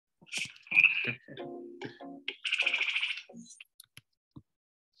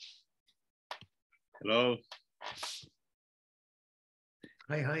Hello.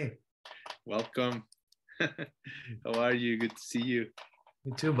 Hi, hi. Welcome. How are you? Good to see you.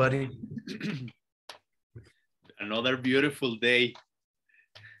 You too, buddy. Another beautiful day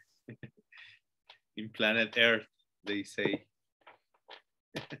in planet Earth, they say.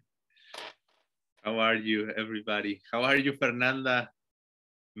 How are you, everybody? How are you, Fernanda?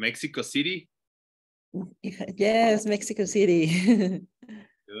 Mexico City? Yes, Mexico City.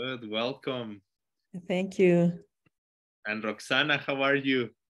 Good, welcome. Thank you. And Roxana, how are you?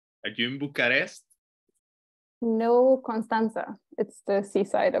 Are you in Bucharest? No, Constanța. It's the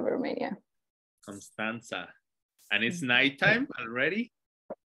seaside of Romania. Constanța. And it's nighttime already?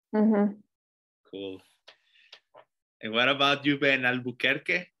 Mm-hmm. Cool. And what about you, Ben?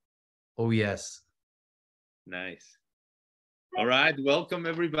 Albuquerque? Oh, yes. Nice. All right, welcome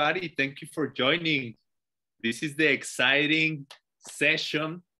everybody. Thank you for joining. This is the exciting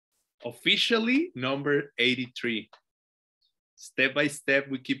session, officially number 83. Step by step,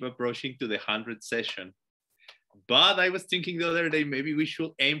 we keep approaching to the 100th session. But I was thinking the other day, maybe we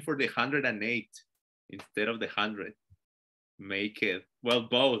should aim for the 108 instead of the 100. Make it, well,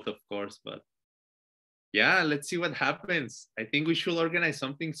 both, of course, but yeah, let's see what happens. I think we should organize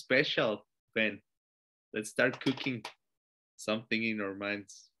something special, Ben. Let's start cooking something in our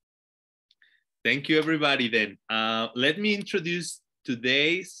minds. Thank you, everybody, then. Let me introduce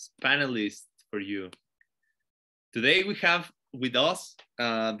today's panelists for you. Today we have with us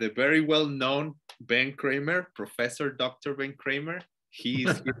the very well-known Ben Kramer, Professor Dr. Ben Kramer.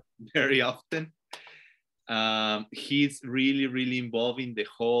 He's here very often. He's really involved in the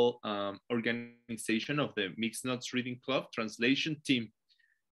whole organization of the Mixed Notes Reading Club translation team.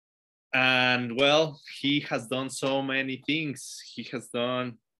 And well, he has done so many things. He has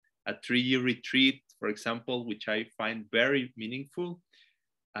done a 3-year retreat, for example, which I find very meaningful.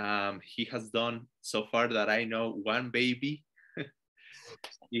 He has done, so far that I know, 1 baby.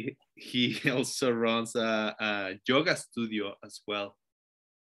 He also runs a yoga studio as well.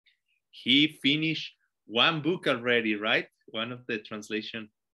 He finished 1 book already, right? One of the translation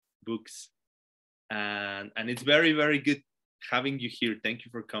books. And it's very good having you here. Thank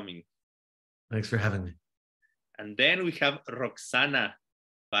you for coming. Thanks for having me. And then we have Roxana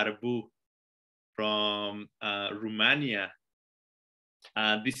Barbu from Romania.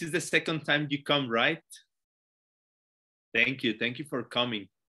 This is the second time you come, right? Thank you for coming.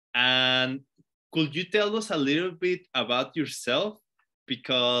 And could you tell us a little bit about yourself?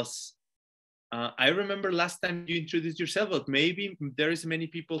 Because I remember last time you introduced yourself, but maybe there is many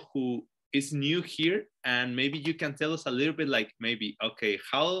people who is new here, and maybe you can tell us a little bit, like maybe, okay,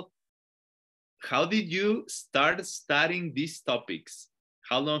 how did you start studying these topics?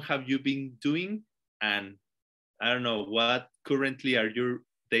 How long have you been doing? And I don't know, what currently are your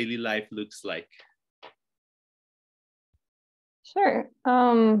daily life looks like? Sure.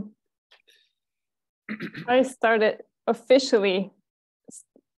 I started officially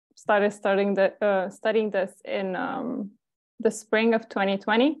studying this in the spring of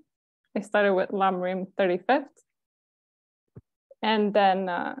 2020. I started with Lamrim 35th. And then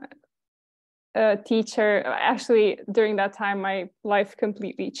a teacher, actually during that time, my life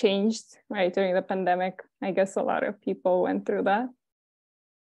completely changed, right? During the pandemic, I guess a lot of people went through that.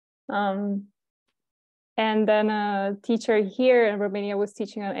 And then a teacher here in Romania was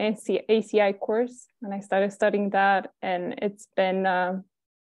teaching an ACI course, and I started studying that, and it's been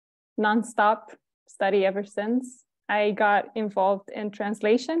nonstop study ever since. I got involved in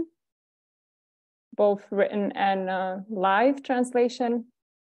translation, both written and live translation.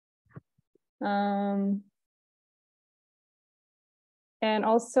 And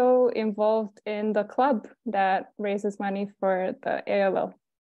also involved in the club that raises money for the ALL,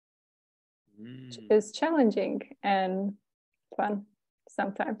 which is challenging and fun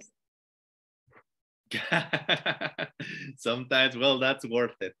sometimes. Sometimes, well, that's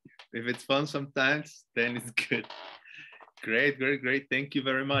worth it. If it's fun sometimes, then it's good. Great. Thank you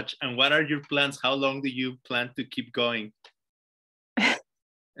very much. And what are your plans? How long do you plan to keep going?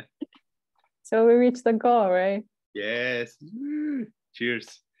 So we reached the goal, right? Yes.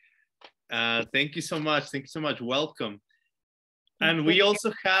 Cheers. Thank you so much. Welcome. And we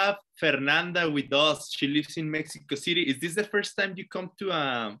also have Fernanda with us. She lives in Mexico City. Is this the first time you come to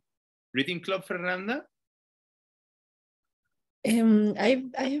a reading club, Fernanda?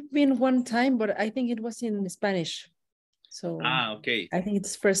 I've been one time, but I think it was in Spanish. So okay. I think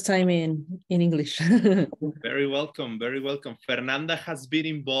it's first time in English. Very welcome. Fernanda has been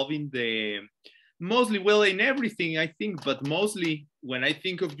involved in the mostly, well, in everything, I think, but mostly when I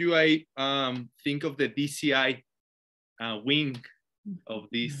think of you, I think of the DCI wing of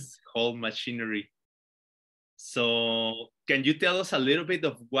this whole machinery. So can you tell us a little bit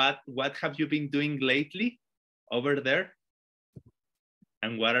of what have you been doing lately over there?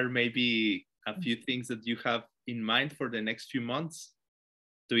 And what are maybe a few things that you have in mind for the next few months?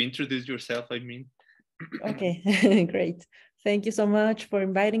 To introduce yourself, I mean. Okay, great. Thank you so much for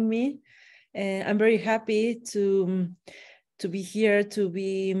inviting me. I'm very happy to be here, to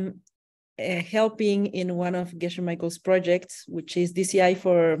be helping in one of Geshe Michael's projects, which is DCI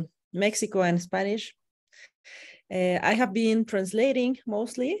for Mexico and Spanish. I have been translating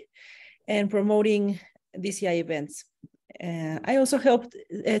mostly and promoting DCI events. I also helped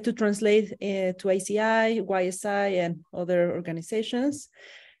to translate to ICI, YSI, and other organizations.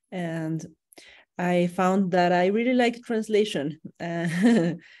 And I found that I really like translation,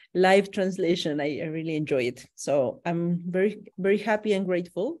 live translation. I really enjoy it. So I'm very, very happy and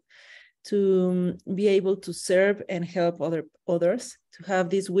grateful to be able to serve and help others to have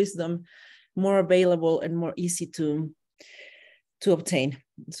this wisdom more available and more easy to obtain.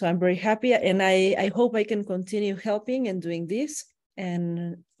 So I'm very happy, and I hope I can continue helping and doing this,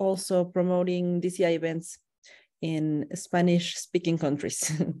 and also promoting DCI events in Spanish-speaking countries.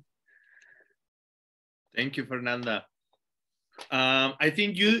 Thank you, Fernanda. I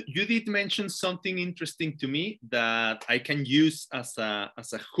think you did mention something interesting to me that I can use as a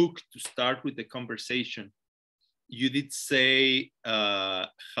hook to start with the conversation. You did say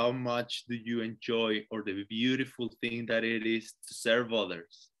how much do you enjoy, or the beautiful thing that it is to serve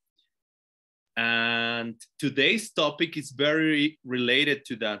others. And today's topic is very related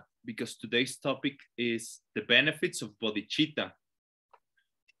to that, because today's topic is the benefits of bodhicitta.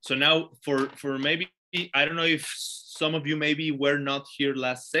 So now for maybe, I don't know if some of you maybe were not here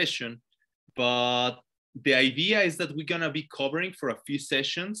last session, but the idea is that we're gonna be covering for a few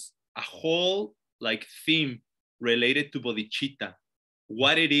sessions a whole like theme related to bodhicitta,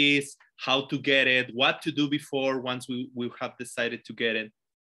 what it is, how to get it, what to do before once we have decided to get it.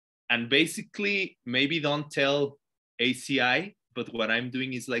 And basically, maybe don't tell ACI, but what I'm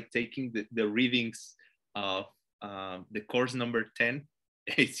doing is like taking the readings of the course number 10,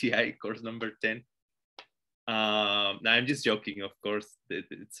 ACI course number 10. I'm just joking, of course,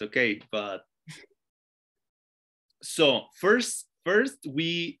 it's okay. But so first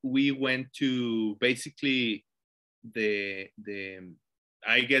we went to basically the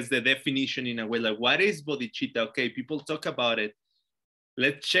I guess the definition in a way, like what is bodhicitta? Okay, people talk about it.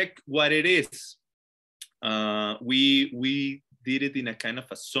 Let's check what it is. We did it in a kind of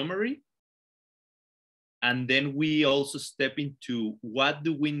a summary, and then we also step into what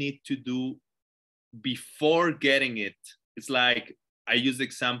do we need to do before getting it. It's like, I use the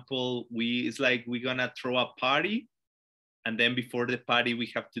example, it's like we're gonna throw a party, and then before the party we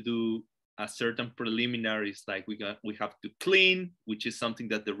have to do a certain preliminaries, like we have to clean, which is something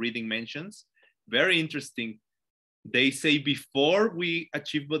that the reading mentions. Very interesting. They say before we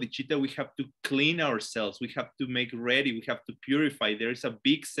achieve bodhicitta, we have to clean ourselves, we have to make ready, we have to purify. There is a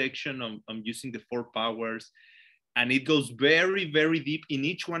big section on using the 4 powers, and it goes very, very deep in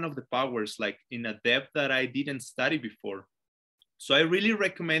each one of the powers, like in a depth that I didn't study before. So I really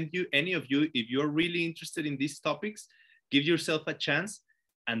recommend you, any of you, if you're really interested in these topics, give yourself a chance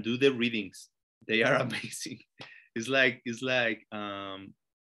and do the readings. They are amazing. It's like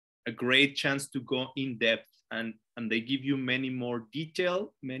a great chance to go in depth, and they give you many more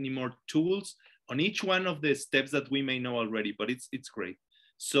detail, many more tools on each one of the steps that we may know already, but it's great.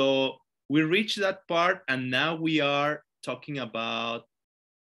 So we reached that part, and now we are talking about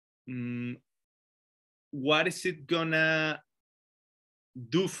what is it gonna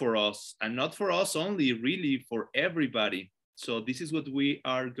do for us, and not for us only, really for everybody. So this is what we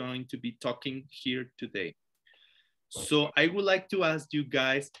are going to be talking here today. So I would like to ask you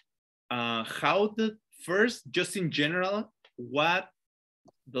guys, how the first, just in general, what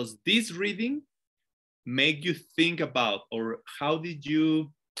does this reading make you think about, or how did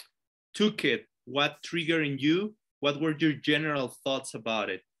you took it? What triggered in you? What were your general thoughts about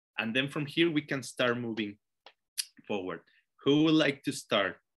it? And then from here we can start moving forward. Who would like to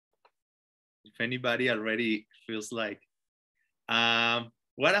start? If anybody already feels like.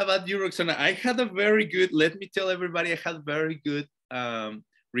 What about you, Roxana? I had a very good, let me tell everybody, I had very good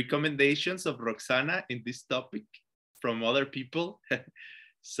recommendations of Roxana in this topic from other people.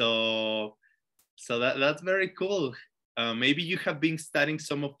 so that's very cool. Maybe you have been studying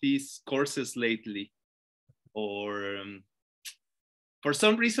some of these courses lately, or for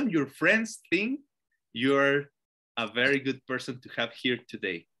some reason your friends think you're a very good person to have here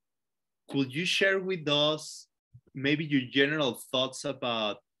today. Could you share with us maybe your general thoughts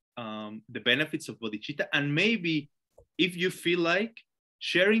about the benefits of bodhicitta, and maybe if you feel like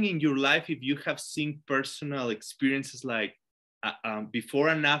sharing in your life if you have seen personal experiences like before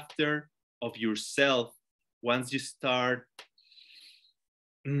and after of yourself once you start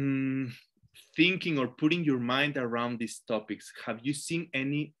thinking or putting your mind around these topics. Have you seen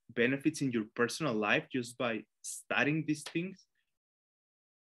any benefits in your personal life just by studying these things?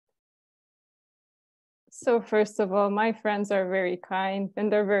 So first of all, my friends are very kind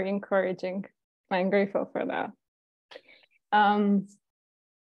and they're very encouraging. I'm grateful for that.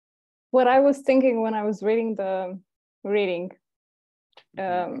 What I was thinking when I was reading the reading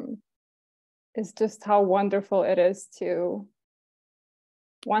is just how wonderful it is to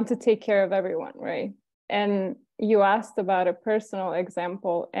want to take care of everyone, right? And you asked about a personal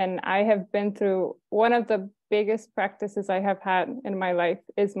example, and I have been through one of the biggest practices I have had in my life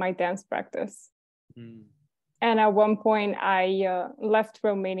is my dance practice. And at one point I left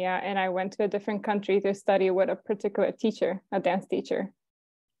Romania and I went to a different country to study with a particular teacher, a dance teacher.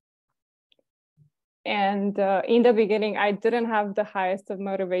 And in the beginning, I didn't have the highest of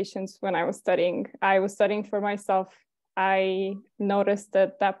motivations when I was studying. I was studying for myself. I noticed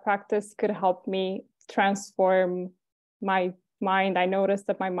that that practice could help me transform my mind. I noticed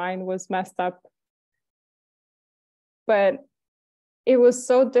that my mind was messed up. But it was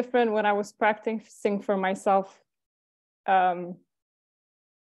so different when I was practicing for myself. Actually,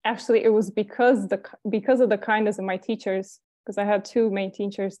 it was because of the kindness of my teachers, because I had two main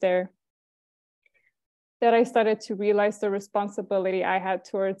teachers there, that I started to realize the responsibility I had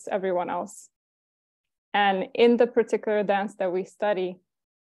towards everyone else. And in the particular dance that we study,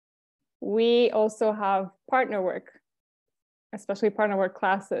 we also have partner work, especially partner work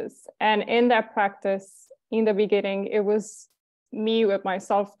classes. And in that practice, in the beginning, it was me with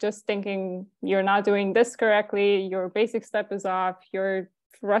myself just thinking, you're not doing this correctly, your basic step is off, you're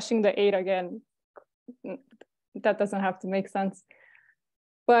rushing the 8 again. That doesn't have to make sense.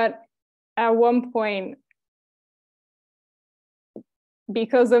 But at one point,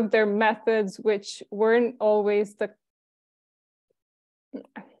 because of their methods, which weren't always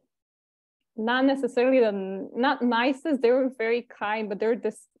not necessarily not nicest, they were very kind, but they're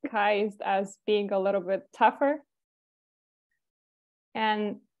disguised as being a little bit tougher.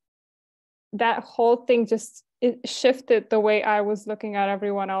 And that whole thing it shifted the way I was looking at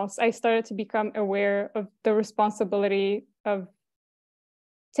everyone else. I started to become aware of the responsibility of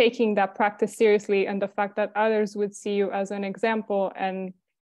taking that practice seriously and the fact that others would see you as an example. And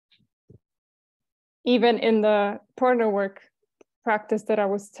even in the partner work practice that I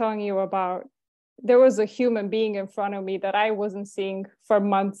was telling you about, there was a human being in front of me that I wasn't seeing for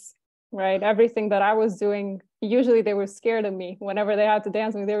months, right? Everything that I was doing, usually they were scared of me. Whenever they had to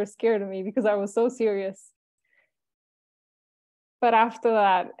dance with me, they were scared of me because I was so serious. But after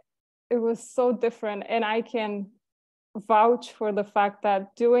that, it was so different. And I can vouch for the fact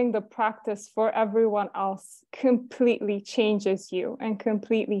that doing the practice for everyone else completely changes you and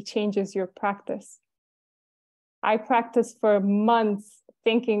completely changes your practice. I practiced for months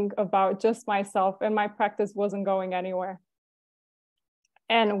thinking about just myself, and my practice wasn't going anywhere.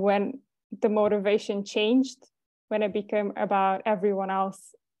 And when the motivation changed, when it became about everyone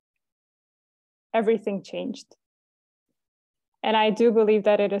else, everything changed. And I do believe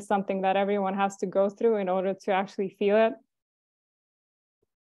that it is something that everyone has to go through in order to actually feel it.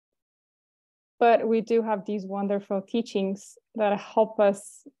 But we do have these wonderful teachings that help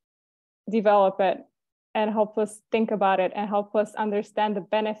us develop it and help us think about it and help us understand the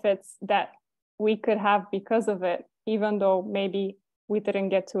benefits that we could have because of it, even though maybe we didn't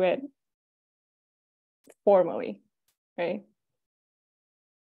get to it formally, right?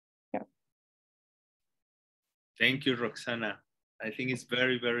 Yeah. Thank you, Roxana. I think it's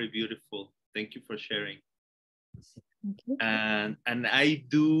very, very beautiful. Thank you for sharing. Thank you. And I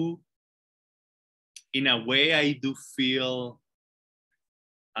do, in a way, I do feel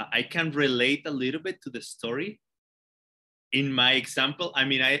I can relate a little bit to the story. In my example, I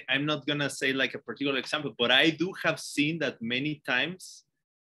mean, I'm not gonna say like a particular example, but I do have seen that many times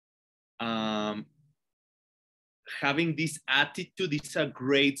having this attitude is a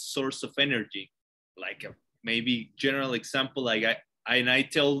great source of energy. Like a maybe general example, like I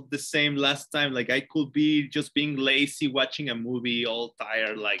tell the same last time, like I could be just being lazy, watching a movie, all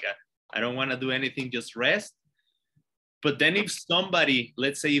tired, like I don't want to do anything, just rest. But then if somebody,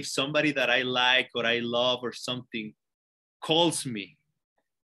 let's say if somebody that I like or I love or something calls me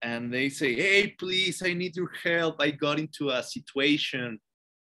and they say, hey, please, I need your help. I got into a situation,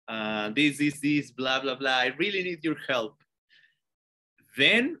 this, blah, blah, blah. I really need your help.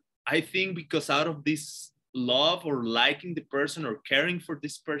 Then I think because out of this love or liking the person or caring for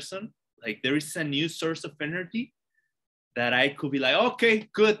this person, like there is a new source of energy that I could be like, okay,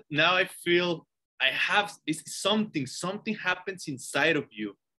 good. Now I feel I have something happens inside of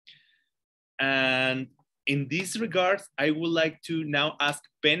you. And in this regard, I would like to now ask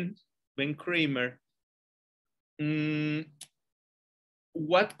Ben Kramer,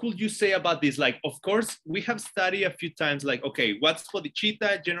 what could you say about this? Like, of course, we have studied a few times, like, okay, what's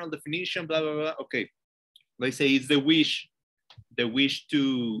bodhicitta, general definition, blah, blah, blah. Okay, let's say it's the wish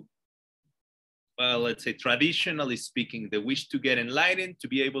to, well, let's say traditionally speaking, the wish to get enlightened, to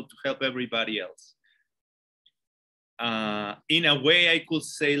be able to help everybody else. In a way, I could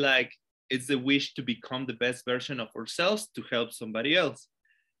say like, it's the wish to become the best version of ourselves to help somebody else.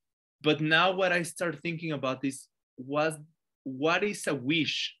 But now what I start thinking about is, what is a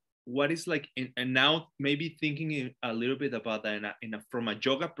wish? What is like, and now maybe thinking a little bit about that from a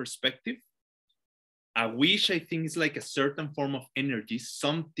yoga perspective, a wish, I think, is like a certain form of energy,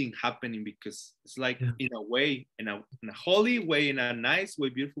 something happening, because it's like, in a way, in a holy way, in a nice way,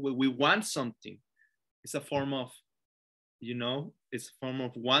 beautiful way, we want something. It's a form of, it's a form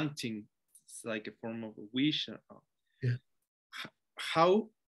of wanting. It's like a form of a wish. Yeah. How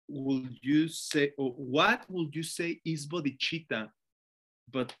would you say, or what would you say is bodhicitta?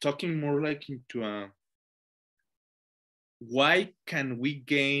 But talking more like into why can we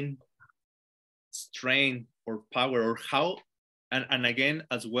gain strength or power, or how, and again,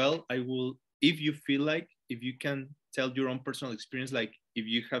 as well, I will, if you feel like, if you can tell your own personal experience, like if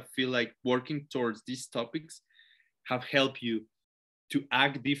you feel like working towards these topics have helped you to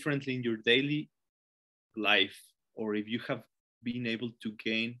act differently in your daily life, or if you have been able to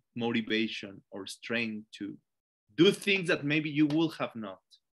gain motivation or strength to do things that maybe you would have not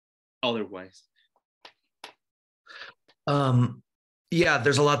otherwise. Yeah,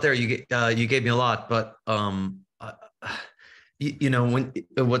 there's a lot there. You gave me a lot, but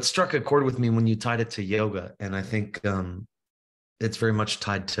what struck a chord with me when you tied it to yoga, and I think it's very much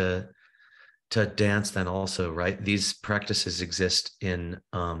tied to dance then also, right? These practices exist in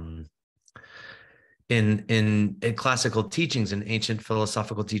classical teachings, in ancient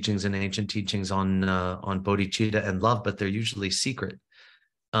philosophical teachings, and ancient teachings on bodhicitta and love, but they're usually secret.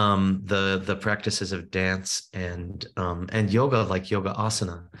 The practices of dance and yoga, like yoga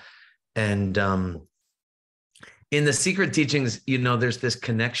asana, and in the secret teachings, there's this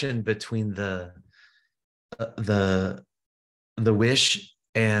connection between the wish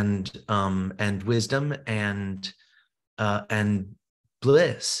and wisdom and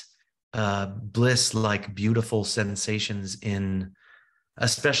bliss. Bliss, like beautiful sensations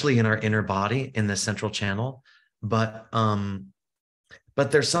especially in our inner body, in the central channel. But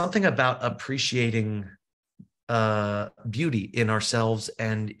there's something about appreciating beauty in ourselves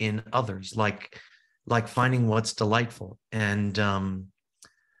and in others, like finding what's delightful. And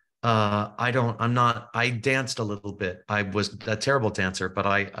I danced a little bit. I was a terrible dancer, but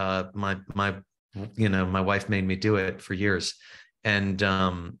my wife made me do it for years. And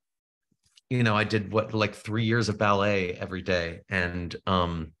I did 3 years of ballet every day. And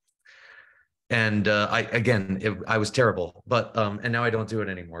I was terrible, but and now I don't do it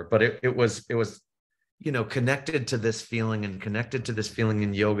anymore. But it was connected to this feeling, and connected to this feeling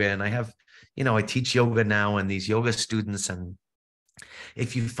in yoga. And I have, I teach yoga now, and these yoga students, and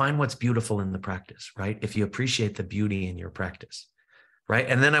if you find what's beautiful in the practice, right? If you appreciate the beauty in your practice, right?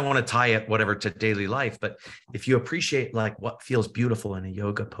 And then I want to tie it to daily life. But if you appreciate like what feels beautiful in a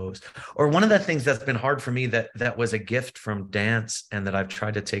yoga pose, or one of the things that's been hard for me that was a gift from dance and that I've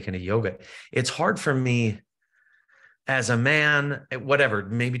tried to take into yoga, it's hard for me as a man, whatever,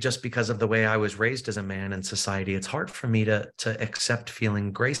 maybe just because of the way I was raised as a man in society, it's hard for me to accept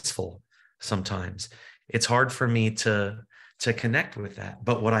feeling graceful sometimes. It's hard for me to connect with that.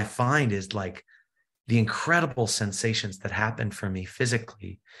 But what I find is like the incredible sensations that happen for me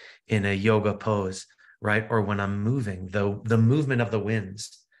physically in a yoga pose, right? Or when I'm moving, the movement of the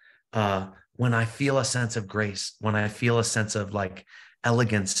winds, when I feel a sense of grace, when I feel a sense of like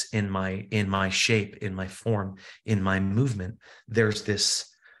elegance in my shape, in my form, in my movement, there's this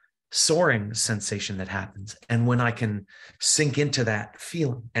soaring sensation that happens. And when I can sink into that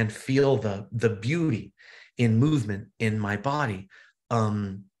feeling and feel the beauty in movement in my body,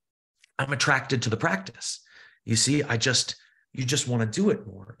 I'm attracted to the practice. You see, you just want to do it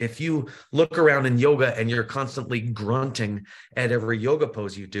more. If you look around in yoga and you're constantly grunting at every yoga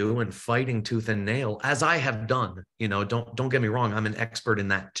pose you do and fighting tooth and nail, as I have done, don't get me wrong, I'm an expert in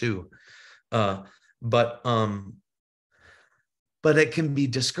that too. But it can be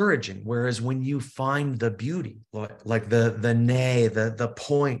discouraging. Whereas when you find the beauty, like the nay, the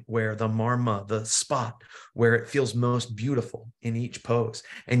point where the marma, the spot where it feels most beautiful in each pose,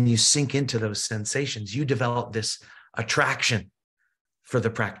 and you sink into those sensations, you develop this attraction for the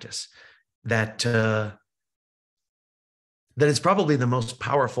practice, that is probably the most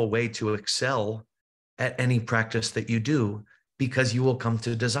powerful way to excel at any practice that you do, because you will come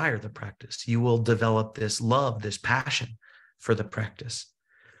to desire the practice. You will develop this love, this passion for the practice.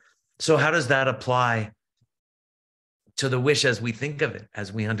 So how does that apply to the wish as we think of it,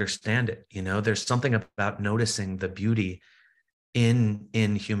 as we understand it? You know, there's something about noticing the beauty in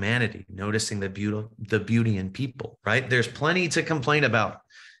humanity, noticing the beauty in people, right? There's plenty to complain about,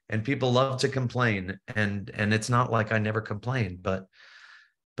 and people love to complain, and it's not like I never complain, but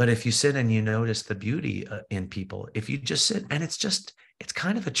if you sit and you notice the beauty in people, if you just sit, and it's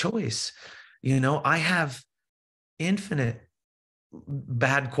kind of a choice. You know, I have infinite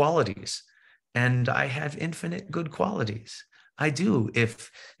bad qualities, and I have infinite good qualities. I do.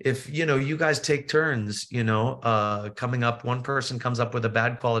 If you know, you guys take turns, you know, coming up, one person comes up with a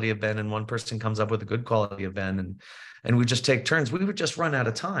bad quality of Ben and one person comes up with a good quality of Ben, and we just take turns, we would just run out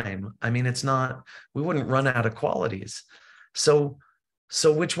of time. I mean, we wouldn't run out of qualities. So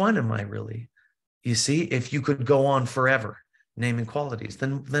which one am I really? You see, if you could go on forever naming qualities,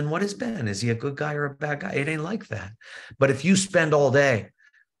 then what is Ben? Is he a good guy or a bad guy? It ain't like that. But if you spend all day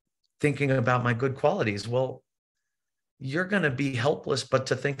thinking about my good qualities, well, you're going to be helpless but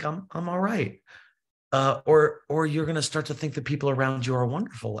to think I'm all right. Or you're going to start to think the people around you are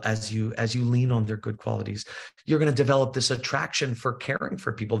wonderful as you lean on their good qualities. You're going to develop this attraction for caring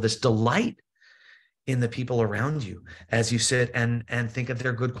for people, this delight in the people around you as you sit and think of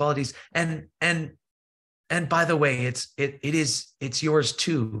their good qualities. And by the way, it's yours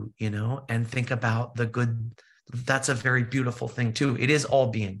too, you know, and think about the good. That's a very beautiful thing too. It is all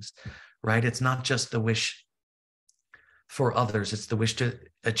beings, right? It's not just the wish for others. It's the wish to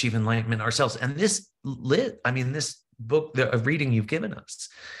achieve enlightenment ourselves. And this book, the reading you've given us,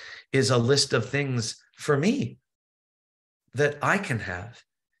 is a list of things for me that I can have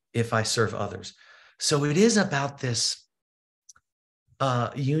if I serve others. So it is about this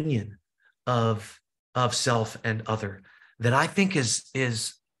union of self and other that I think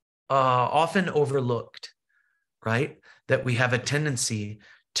is often overlooked, right? That we have a tendency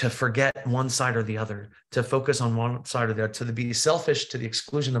to forget one side or the other, to focus on one side or the other, to be selfish to the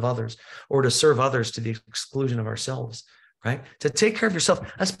exclusion of others, or to serve others to the exclusion of ourselves, right? To take care of yourself,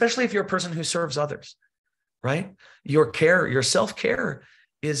 especially if you're a person who serves others, right? Your self-care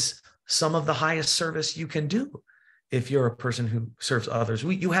is some of the highest service you can do if you're a person who serves others.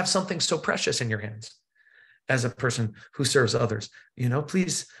 You have something so precious in your hands as a person who serves others. You know,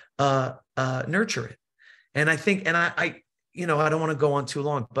 please nurture it. And I think, and I you know, I don't want to go on too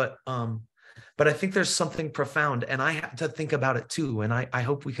long, but I think there's something profound, and I have to think about it too. And I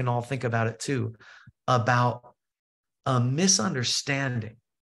hope we can all think about it too, about a misunderstanding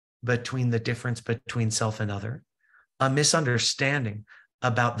between the difference between self and other, a misunderstanding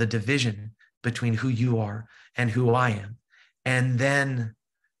about the division between who you are and who I am. And then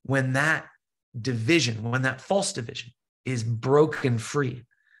when that division, when that false division is broken free,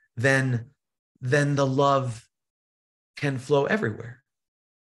 then the love can flow everywhere,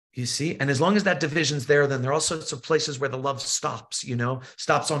 you see? And as long as that division's there, then there are all sorts of places where the love stops, you know,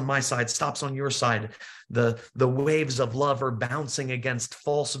 stops on my side, stops on your side. The waves of love are bouncing against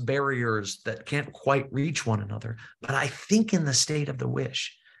false barriers that can't quite reach one another. But I think in the state of the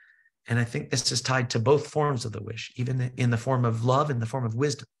wish, and I think this is tied to both forms of the wish, even in the form of love, in the form of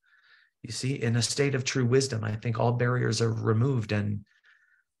wisdom. You see, in a state of true wisdom, I think all barriers are removed. And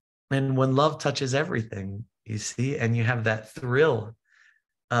when love touches everything, you see, and you have that thrill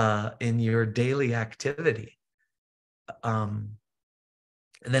in your daily activity, then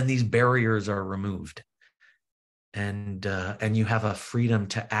these barriers are removed, and you have a freedom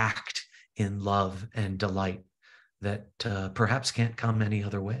to act in love and delight that perhaps can't come any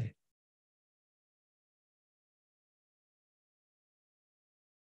other way.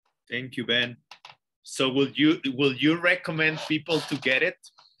 Thank you, Ben. So will you recommend people to get it?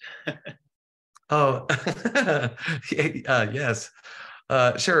 Oh, yes.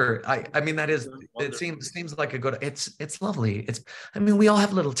 Sure. I mean, it seems like a good, it's lovely. I mean, we all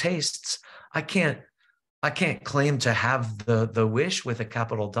have little tastes. I can't claim to have the wish with a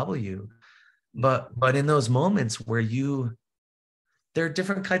capital W, but in those moments where there are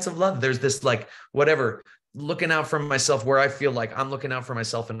different kinds of love. There's this, like, whatever, looking out for myself, where I feel like I'm looking out for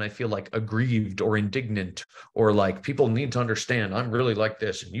myself and I feel like aggrieved or indignant, or like people need to understand I'm really like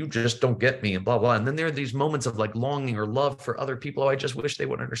this and you just don't get me, and blah, blah. And then there are these moments of like longing or love for other people. Oh, I just wish they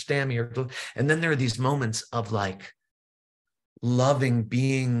would understand me. And then there are these moments of like loving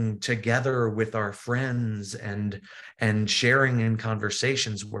being together with our friends and sharing in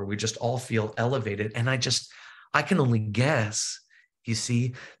conversations where we just all feel elevated. And I can only guess, you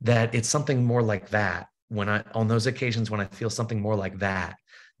see, that it's something more like that. When on those occasions when I feel something more like that,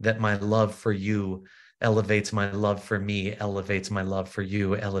 that my love for you elevates my love for me, elevates my love for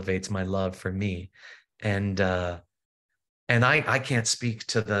you, elevates my love for me. And I can't speak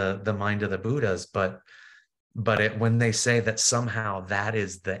to the mind of the Buddhas, but when they say that somehow that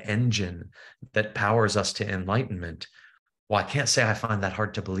is the engine that powers us to enlightenment, well, I can't say I find that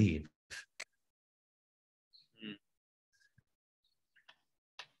hard to believe.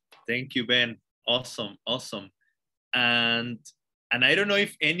 Thank you, Ben. Awesome, awesome. And I don't know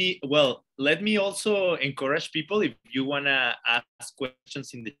if well, let me also encourage people, if you want to ask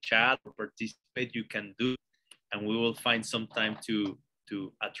questions in the chat or participate, you can do, and we will find some time to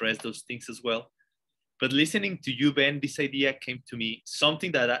address those things as well. But listening to you, Ben, this idea came to me,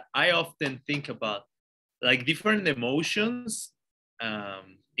 something that I often think about, like different emotions,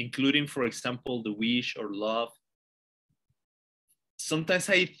 including, for example, the wish or love. Sometimes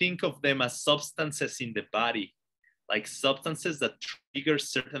I think of them as substances in the body, like substances that trigger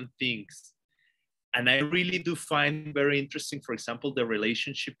certain things. And I really do find very interesting, for example, the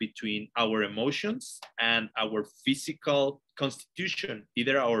relationship between our emotions and our physical constitution,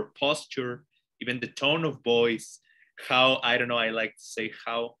 either our posture, even the tone of voice, how, I don't know, I like to say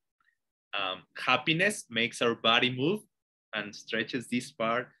how happiness makes our body move and stretches this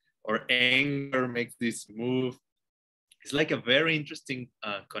part, or anger makes this move. It's like a very interesting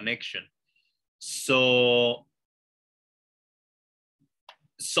connection. So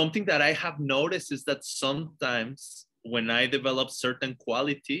something that I have noticed is that sometimes when I develop certain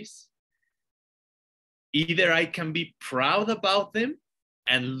qualities, either I can be proud about them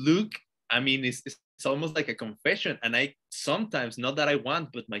and look, I mean, it's almost like a confession. And I sometimes, not that I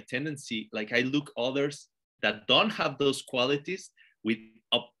want, but my tendency, like I look others that don't have those qualities with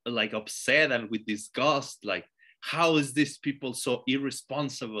like upset and with disgust, like, how is this people so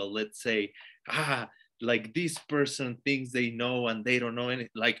irresponsible? Let's say, like this person thinks they know and they don't know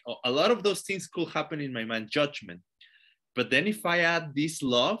anything. Like a lot of those things could happen in my mind, judgment. But then if I add this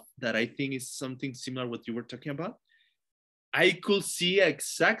love, that I think is something similar what you were talking about, I could see the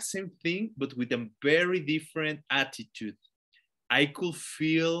exact same thing, but with a very different attitude. I could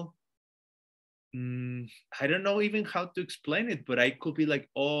feel, I don't know even how to explain it, but I could be like,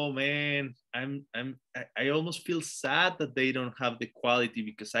 oh man, I almost feel sad that they don't have the quality,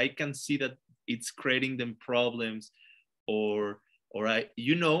 because I can see that it's creating them problems, or I,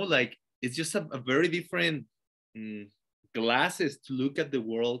 you know, like it's just a very different glasses to look at the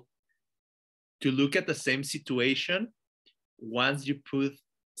world, to look at the same situation. Once you put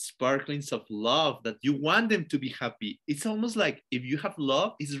sparklings of love that you want them to be happy, it's almost like if you have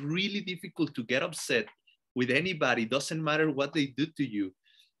love, it's really difficult to get upset with anybody. Doesn't matter what they do to you.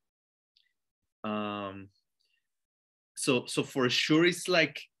 So for sure, it's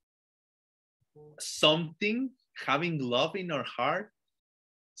like something, having love in our heart,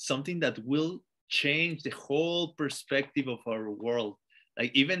 something that will change the whole perspective of our world.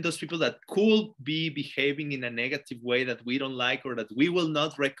 Like even those people that could be behaving in a negative way that we don't like, or that we will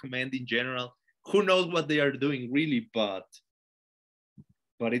not recommend in general, who knows what they are doing really, but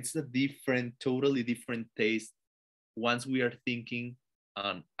it's a different, totally different taste once we are thinking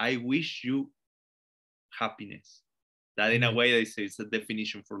on, I wish you happiness. That in a way they say it's a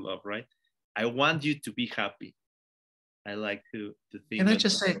definition for love, right? I want you to be happy. I like to think. Can I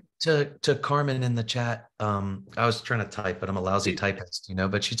just say to Carmen in the chat, I was trying to type, but I'm a lousy typist, you know,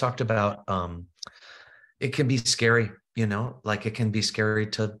 but she talked about it can be scary, you know, like it can be scary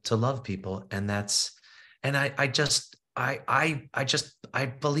to love people. And that's, and I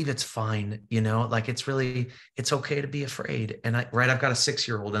believe it's fine, you know, like it's okay to be afraid. And I've got a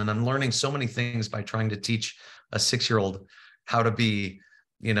 6-year-old, and I'm learning so many things by trying to teach a 6-year-old how to be,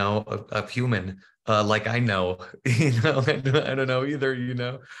 you know, a human. Like I know, you know, I don't know either, you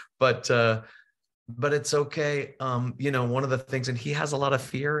know, but it's okay. You know, one of the things, and he has a lot of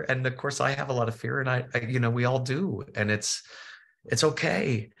fear, and of course I have a lot of fear, and I you know, we all do, and it's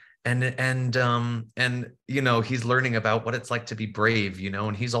okay. And you know, he's learning about what it's like to be brave, you know,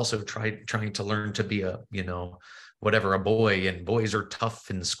 and he's also trying to learn to be a, you know, whatever, a boy, and boys are tough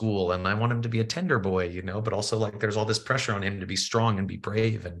in school, and I want him to be a tender boy, you know, but also like there's all this pressure on him to be strong and be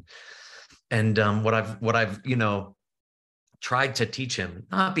brave. And what I've, you know, tried to teach him,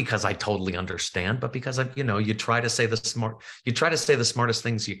 not because I totally understand, but because you know, you try to say the smartest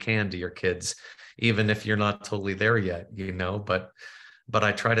things you can to your kids, even if you're not totally there yet, you know, but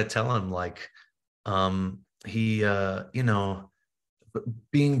I try to tell him, like, you know,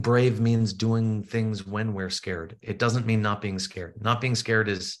 being brave means doing things when we're scared. It doesn't mean not being scared. Not being scared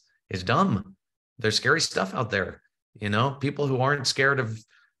is dumb. There's scary stuff out there. You know, people who aren't scared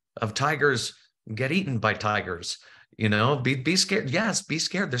of tigers get eaten by tigers. You know, be scared. Yes, be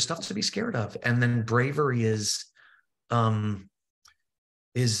scared. There's stuff to be scared of. And then bravery is doing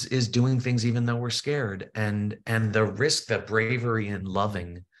things even though we're scared. And the risk that bravery and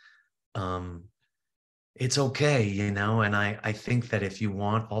loving, it's okay, you know. And I think that if you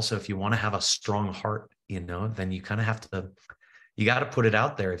want to have a strong heart, you know, then you kind of have to, you got to put it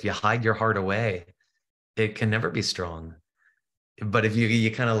out there. If you hide your heart away, it can never be strong. But if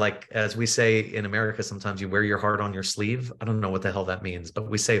you kind of, like, as we say in America, sometimes you wear your heart on your sleeve. I don't know what the hell that means, but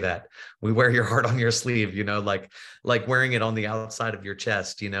we say that. We wear your heart on your sleeve, you know, like wearing it on the outside of your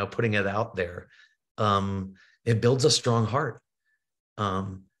chest, you know, putting it out there. It builds a strong heart.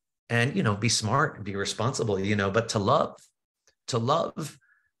 And, you know, be smart and be responsible, you know, but to love,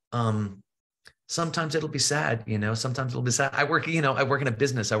 sometimes it'll be sad, you know, sometimes it'll be sad. I work in a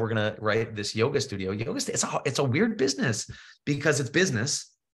business. I work in this yoga studio. It's a weird business because it's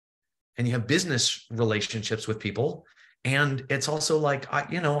business and you have business relationships with people. And it's also like,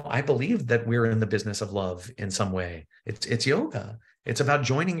 I believe that we're in the business of love in some way. It's yoga. It's about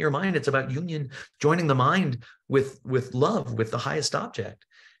joining your mind. It's about union, joining the mind with love, with the highest object.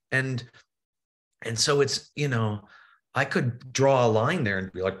 And so it's, you know, I could draw a line there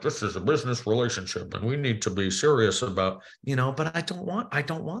and be like, this is a business relationship and we need to be serious about, you know, but I don't want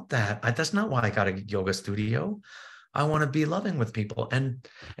that. That's not why I got a yoga studio. I want to be loving with people. And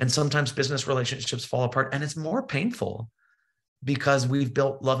sometimes business relationships fall apart and it's more painful because we've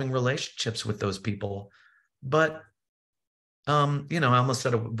built loving relationships with those people. But, you know, I almost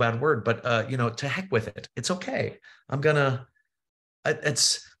said a bad word, but, you know, to heck with it. It's okay.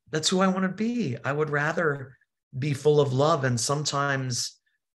 That's who I want to be. I would rather be full of love and sometimes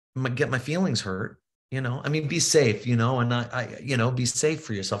get my feelings hurt, you know. I mean, be safe, you know, and I you know, be safe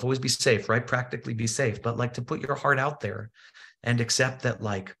for yourself. Always be safe, right? Practically be safe, but like to put your heart out there and accept that,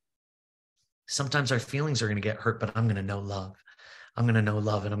 like, sometimes our feelings are going to get hurt, but I'm going to know love. I'm going to know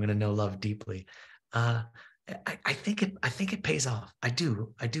love, and I'm going to know love deeply. I think it pays off. I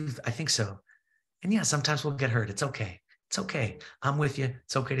do. I think so. And yeah, sometimes we'll get hurt. It's okay. It's okay. I'm with you.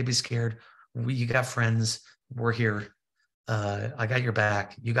 It's okay to be scared. You got friends. We're here. I got your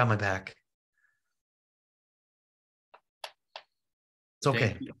back. You got my back. It's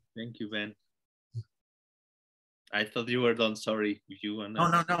okay. Thank you, Ben. I thought you were done. Sorry. You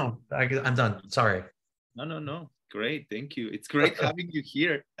wanna... No. I'm done. Sorry. No. Great. Thank you. It's great having you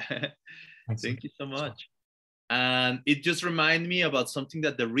here. Thank you so much. And it just reminded me about something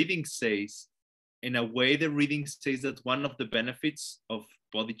that the reading says. In a way, the reading says that one of the benefits of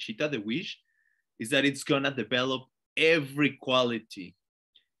Bodhichitta, the wish, is that it's gonna develop every quality.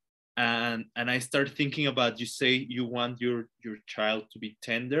 And I start thinking about, you say you want your child to be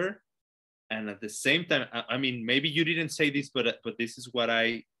tender, and at the same time, I mean, maybe you didn't say this, but this is what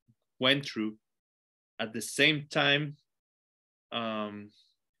I went through. At the same time,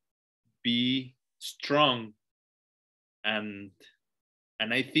 be strong, and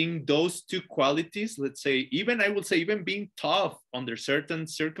I think those two qualities, let's say, I would say even being tough under certain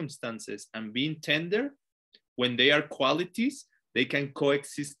circumstances and being tender, when they are qualities, they can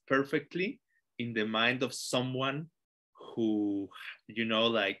coexist perfectly in the mind of someone who, you know,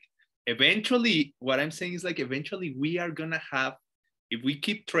 like, eventually, what I'm saying is, like, eventually we are gonna have, if we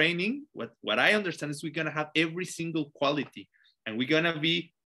keep training, what I understand is we're gonna have every single quality, and we're gonna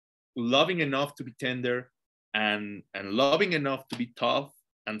be loving enough to be tender, and loving enough to be tough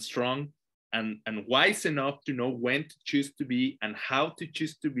and strong, and wise enough to know when to choose to be and how to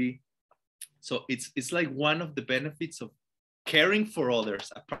choose to be. So it's like one of the benefits of caring for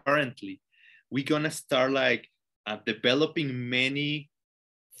others. Apparently, we're gonna start like developing many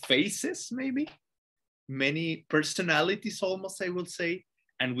faces, maybe many personalities, almost, I will say,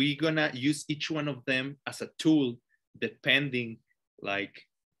 and we're gonna use each one of them as a tool, depending like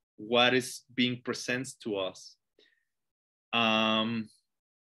what is being presented to us. I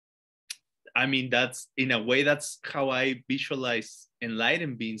mean, that's, in a way, that's how I visualize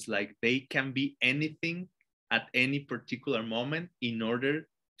enlightened beings. Like, they can be anything at any particular moment in order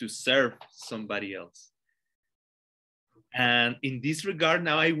to serve somebody else. And in this regard,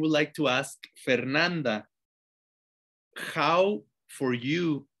 now I would like to ask Fernanda, how for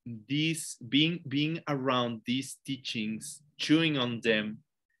you this being around these teachings, chewing on them,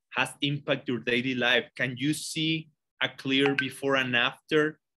 has impacted your daily life? Can you see a clear before and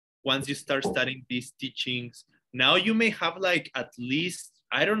after once you start studying these teachings? Now you may have like at least,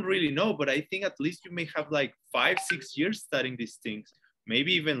 I don't really know, but I think at least you may have like 5-6 years studying these things,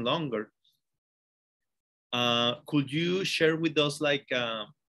 maybe even longer. Could you share with us like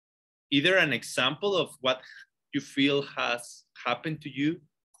either an example of what you feel has happened to you,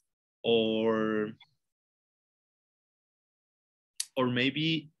 or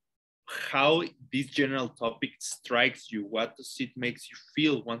maybe how this general topic strikes you. What does it makes you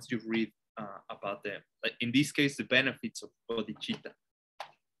feel once you read about them? Like in this case, the benefits of bodhicitta.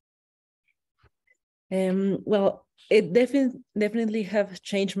 Well, it definitely have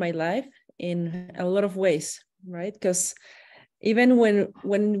changed my life in a lot of ways, right? Because even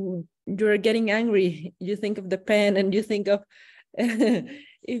when you're getting angry, you think of the pen and you think of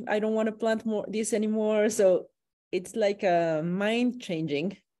if I don't want to plant more this anymore. So it's like a mind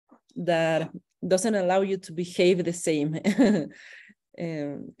changing that doesn't allow you to behave the same.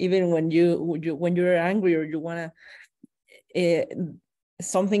 Even when you're angry or you want to,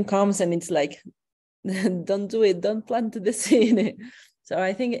 something comes and it's like, don't do it, don't plant the seed. So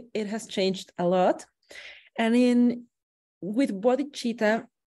I think it has changed a lot. And with bodhicitta,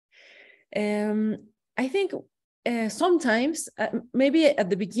 I think sometimes, maybe at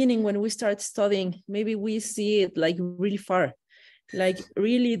the beginning when we start studying, maybe we see it like really far, like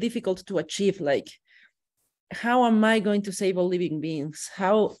really difficult to achieve. Like, how am I going to save all living beings?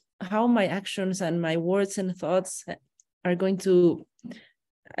 How my actions and my words and thoughts are going to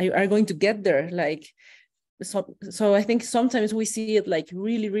get there? Like, so I think sometimes we see it like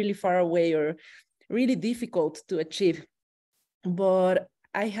really, really far away or really difficult to achieve. But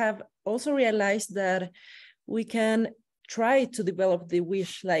I have also realized that we can try to develop the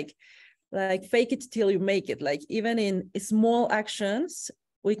wish, like fake it till you make it. Like, even in small actions,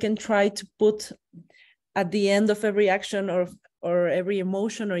 we can try to put at the end of every action or every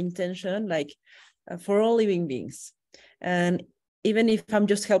emotion or intention, like for all living beings. And even if I'm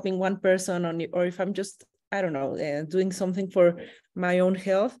just helping one person, or if I'm just, I don't know, doing something for my own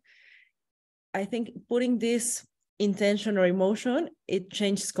health, I think putting this intention or emotion, it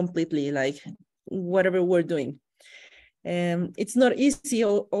changes completely, like whatever we're doing. It's not easy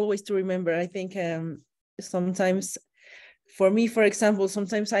always to remember. I think sometimes, for me, for example,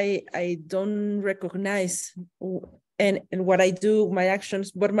 sometimes I don't recognize and what I do, my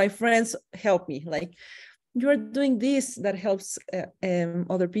actions, but my friends help me. Like, you're doing this, that helps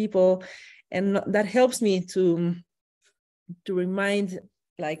other people, and that helps me to remind,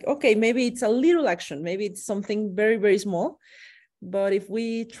 like, okay, maybe it's a little action, maybe it's something very, very small, but if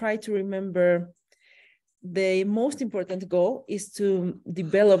we try to remember, the most important goal is to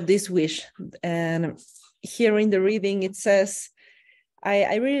develop this wish. And here in the reading, it says,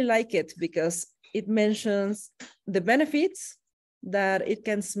 I really like it because it mentions the benefits, that it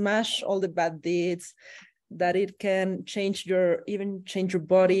can smash all the bad deeds, that it can change your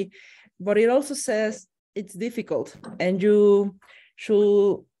body, but it also says it's difficult and you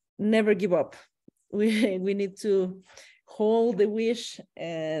should never give up. We need to hold the wish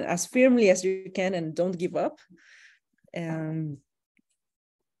as firmly as you can and don't give up.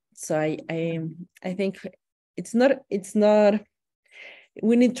 So I think it's not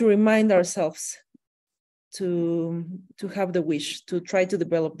we need to remind ourselves to have the wish, to try to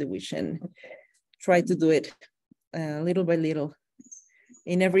develop the wish and try to do it little by little.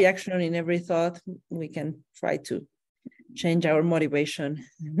 In every action, in every thought, we can try to change our motivation.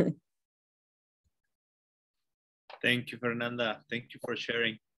 Thank you, Fernanda. Thank you for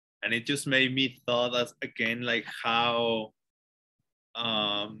sharing. And it just made me thought as again, like how,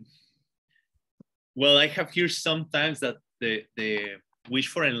 well, I have heard sometimes that the wish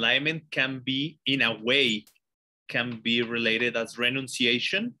for enlightenment can be, in a way, can be related as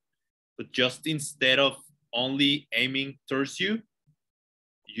renunciation, but just instead of only aiming towards you,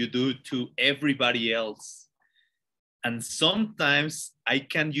 you do to everybody else. And sometimes I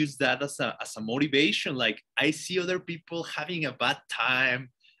can use that as a motivation. Like, I see other people having a bad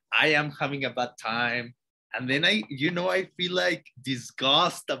time, I am having a bad time, and then I feel like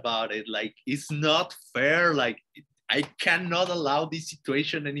disgust about it. Like, it's not fair. Like, I cannot allow this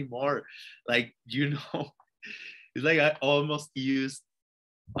situation anymore. Like, it's like I almost used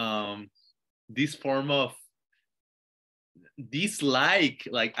this form of dislike.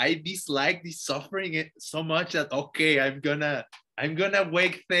 Like, I dislike this suffering so much that, okay, I'm gonna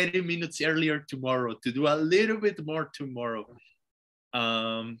wake 30 minutes earlier tomorrow to do a little bit more tomorrow.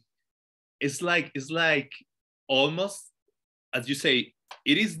 It's like almost, as you say,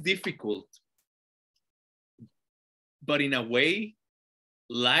 it is difficult, but in a way,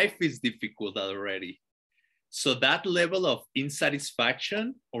 life is difficult already. So that level of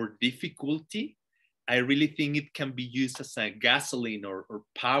insatisfaction or difficulty, I really think it can be used as a gasoline or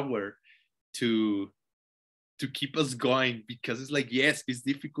power to keep us going, because it's like, yes, it's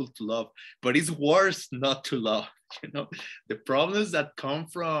difficult to love, but it's worse not to love. The problems that come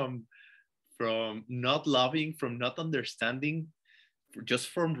from from not loving, from not understanding, just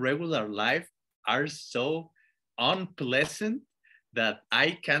from regular life are so unpleasant that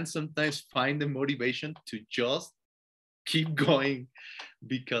I can sometimes find the motivation to just keep going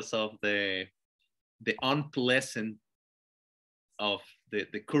because of the unpleasant of the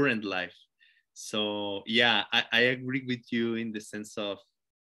current life. So yeah, I agree with you in the sense of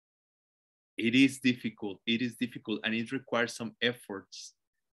it is difficult, and it requires some efforts.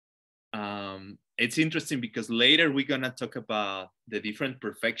 It's interesting because later we're gonna talk about the different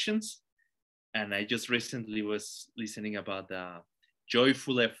perfections, and I just recently was listening about the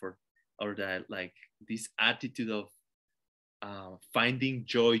joyful effort, or that like this attitude of finding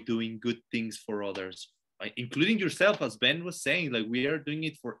joy doing good things for others, including yourself, as Ben was saying. Like we are doing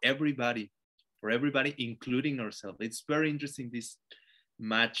it for everybody, including ourselves. It's very interesting, this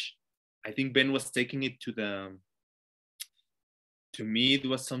match. I think Ben was taking it to me, it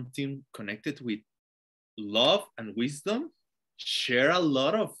was something connected with love and wisdom, share a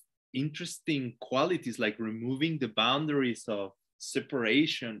lot of interesting qualities, like removing the boundaries of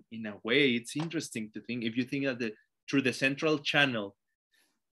separation in a way. It's interesting to think, if you think that through the central channel,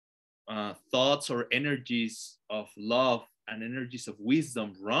 thoughts or energies of love and energies of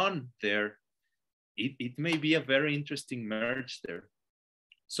wisdom run there, it may be a very interesting merge there.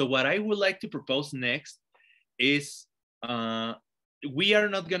 So what I would like to propose next is, we are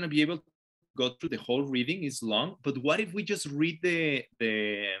not going to be able to go through the whole reading, it's long, but what if we just read the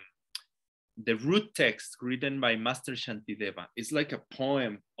root text written by Master Shantideva? It's like a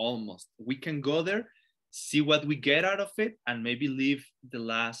poem almost. We can go there, see what we get out of it, and maybe leave the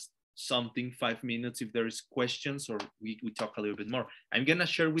last 5 minutes if there is questions, or we talk a little bit more. I'm going to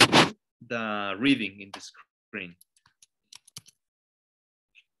share with you the reading in the screen.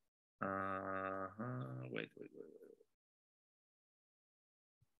 Wait.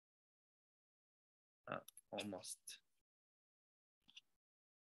 Almost.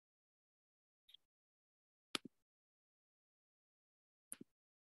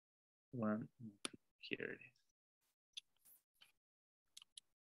 One, here it is.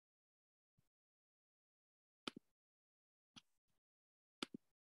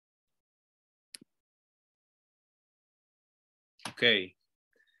 Okay.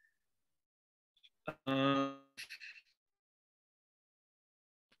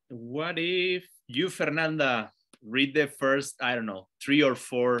 What if you, Fernanda, read the first, I don't know, 3 or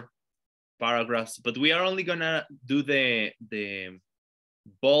 4 paragraphs, but we are only gonna do the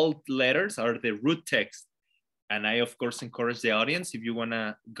bold letters or the root text. And I, of course, encourage the audience, if you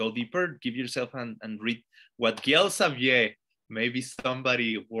wanna go deeper, give yourself and read what Gail Xavier, maybe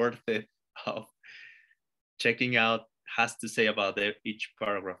somebody worth it of checking out, has to say about each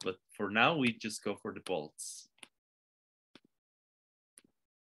paragraph. But for now, we just go for the bolds.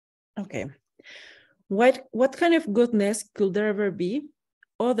 Okay. What kind of goodness could there ever be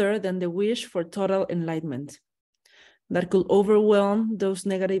other than the wish for total enlightenment that could overwhelm those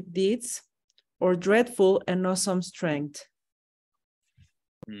negative deeds or dreadful and awesome strength?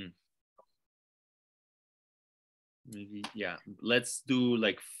 Maybe, yeah, let's do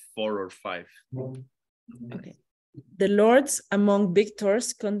like 4 or 5. Okay. The lords among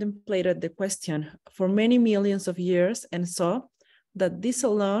victors contemplated the question for many millions of years and saw that this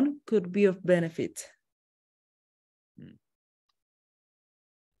alone could be of benefit.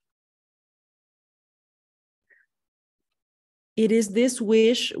 It is this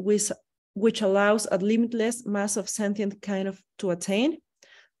wish which allows a limitless mass of sentient kind to attain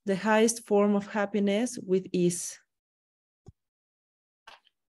the highest form of happiness with ease.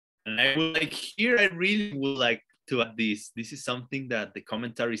 And I would like, here I really would like to add this. This is something that the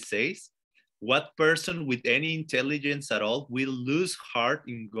commentary says. What person with any intelligence at all will lose heart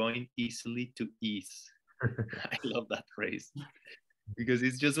in going easily to ease? I love that phrase, because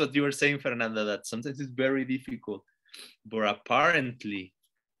it's just what you were saying, Fernanda, that sometimes it's very difficult, but apparently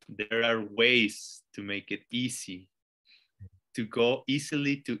there are ways to make it easy, to go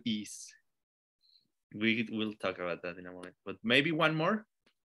easily to ease. We will talk about that in a moment, but maybe one more.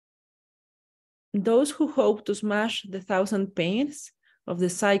 Those who hope to smash the 1,000 pains of the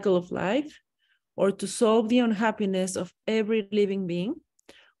cycle of life, or to solve the unhappiness of every living being,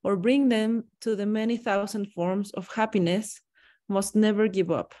 or bring them to the many thousand forms of happiness, must never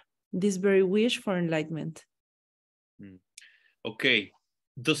give up this very wish for enlightenment. Okay.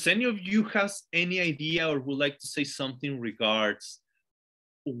 Does any of you has any idea or would like to say something regards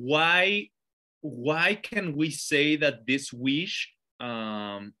why can we say that this wish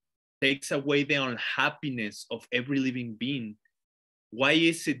takes away the unhappiness of every living being? Why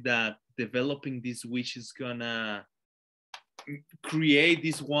is it that developing this wish is gonna create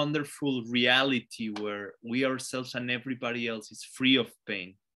this wonderful reality where we ourselves and everybody else is free of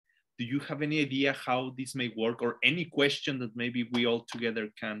pain. Do you have any idea how this may work, or any question that maybe we all together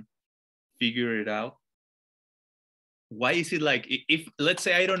can figure it out? Why is it like, if let's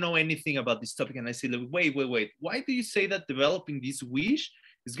say I don't know anything about this topic and I say, wait, why do you say that developing this wish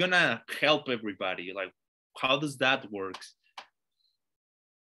is gonna help everybody? Like, how does that work?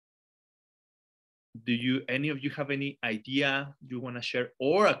 Do you, any of you have any idea you want to share,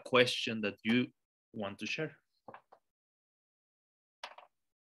 or a question that you want to share?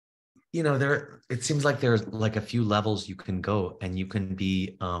 You know, it seems like there's like a few levels you can go, and you can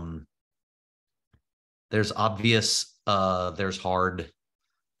be, there's obvious, there's hard,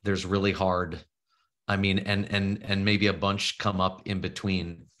 there's really hard. I mean, and maybe a bunch come up in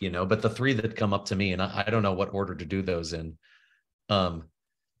between, you know, but the three that come up to me, and I don't know what order to do those in.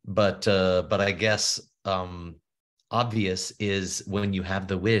 But I guess, obvious is when you have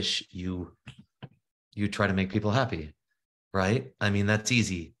the wish, you try to make people happy, right? I mean, that's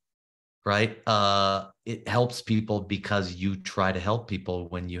easy, right? It helps people because you try to help people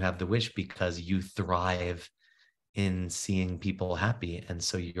when you have the wish, because you thrive in seeing people happy, and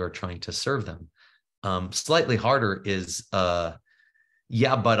so you're trying to serve them. Slightly harder is,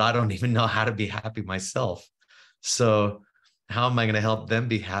 yeah, but I don't even know how to be happy myself. So how am I going to help them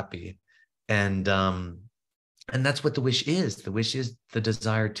be happy? And that's what the wish is. The wish is the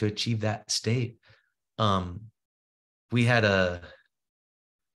desire to achieve that state. We had a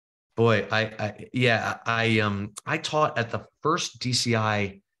boy. I taught at the first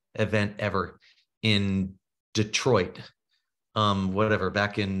DCI event ever in Detroit. Whatever,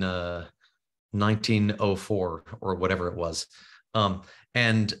 back in 1904 or whatever it was.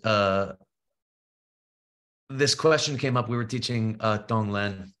 This question came up. We were teaching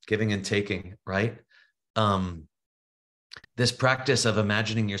Tonglen, giving and taking, right? This practice of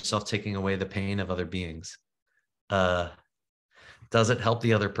imagining yourself taking away the pain of other beings. Does it help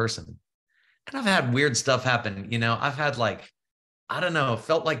the other person? And I've had weird stuff happen. You know, I've had like, I don't know,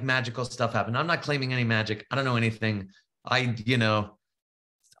 felt like magical stuff happen. I'm not claiming any magic. I don't know anything.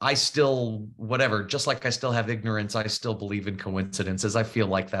 I still, whatever, just like I still have ignorance, I still believe in coincidences. I feel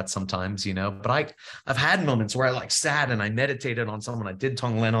like that sometimes, you know, but I've had moments where I like sat and I meditated on someone. I did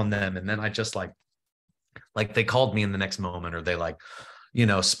Tonglen on them. And then I just like they called me in the next moment, or they like, you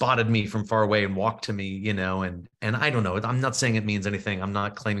know, spotted me from far away and walked to me, you know, and I don't know. I'm not saying it means anything. I'm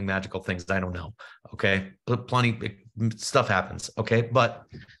not claiming magical things. I don't know. Okay. But plenty stuff happens. Okay. But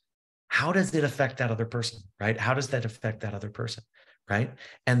how does it affect that other person? Right? How does that affect that other person? Right?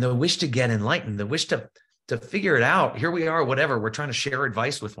 And the wish to get enlightened, the wish to figure it out. Here we are, whatever. We're trying to share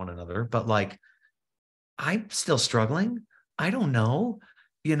advice with one another, but like, I'm still struggling. I don't know.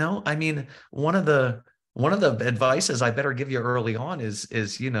 You know, I mean, one of the advices I better give you early on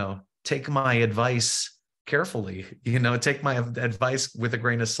is, you know, take my advice carefully, you know, take my advice with a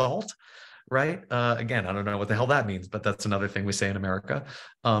grain of salt. Right. Again, I don't know what the hell that means, but that's another thing we say in America.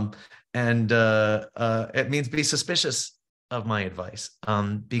 It means be suspicious of my advice,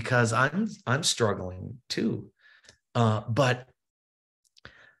 because I'm struggling too. But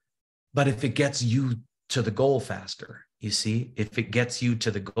if it gets you to the goal faster, you see, if it gets you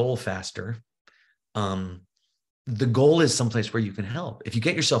to the goal faster, the goal is someplace where you can help. If you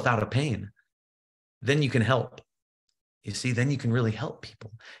get yourself out of pain, then you can help. You see, then you can really help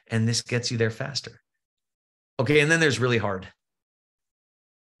people, and this gets you there faster. Okay, and then there's really hard.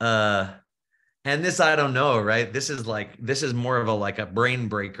 And this, I don't know, right? This is more of a brain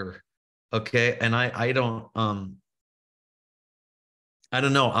breaker. Okay. And I don't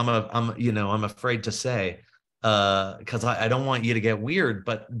know. I'm afraid to say, because I don't want you to get weird,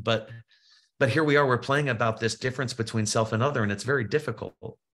 but here we are, we're playing about this difference between self and other, and it's very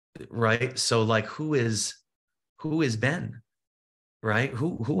difficult, right? So like, who is Ben, right?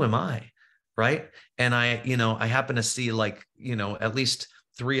 Who am I, right? And I happen to see at least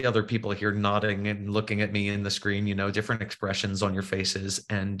 3 other people here nodding and looking at me in the screen, different expressions on your faces.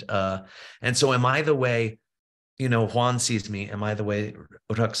 And so am I the way, Juan sees me? Am I the way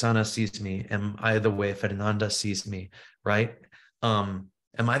Roxana sees me? Am I the way Fernanda sees me? Right? Am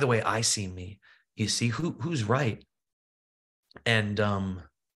I the way I see me? You see, who's right? And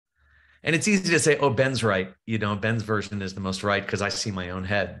it's easy to say, oh, Ben's right. Ben's version is the most right because I see my own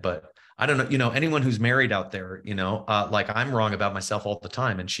head. But I don't know, anyone who's married out there, I'm wrong about myself all the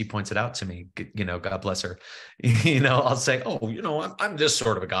time. And she points it out to me, God bless her. I'll say, oh, I'm this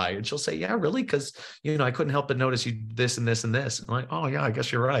sort of a guy. And she'll say, yeah, really? Because, I couldn't help but notice you this and this and this. And I'm like, oh, yeah, I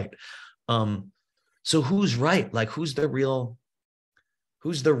guess you're right. So who's right? Like, who's the real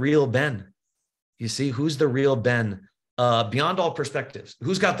Ben? You see, who's the real Ben beyond all perspectives.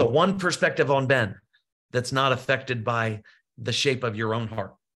 Who's got the one perspective on Ben that's not affected by the shape of your own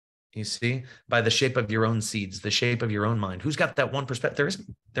heart? You see, by the shape of your own seeds, the shape of your own mind. Who's got that one perspective?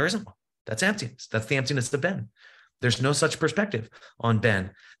 There isn't one. That's emptiness. That's the emptiness of Ben. There's no such perspective on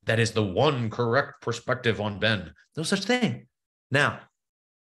Ben. That is the one correct perspective on Ben. No such thing. Now,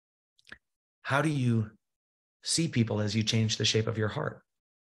 how do you see people as you change the shape of your heart?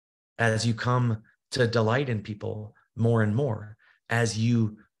 As you come to delight in people more and more, as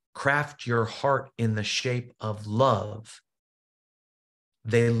you craft your heart in the shape of love,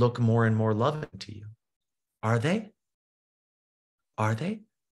 they look more and more loving to you. Are they? Are they?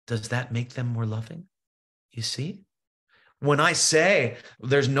 Does that make them more loving? You see? When I say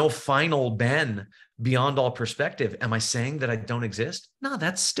there's no final Ben beyond all perspective, am I saying that I don't exist? No,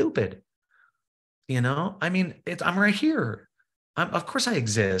 that's stupid. You know, I mean, I'm right here. Of course I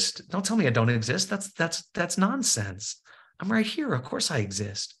exist. Don't tell me I don't exist. That's nonsense. I'm right here. Of course I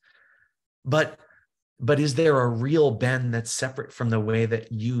exist. But is there a real Ben that's separate from the way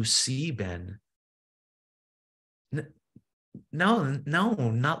that you see Ben? No,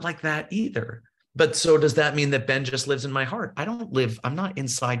 not like that either. But so does that mean that Ben just lives in my heart? I'm not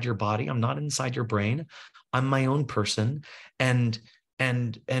inside your body. I'm not inside your brain. I'm my own person. And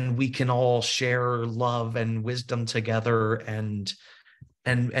we can all share love and wisdom together, and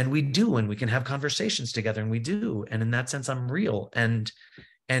we do, and we can have conversations together, and we do. And in that sense, I'm real. And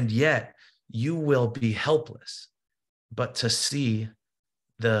yet you will be helpless, but to see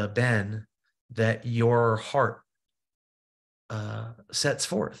the Ben that your heart sets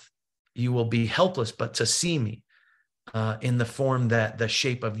forth. You will be helpless, but to see me in the form that the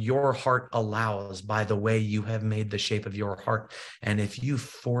shape of your heart allows, by the way you have made the shape of your heart. And if you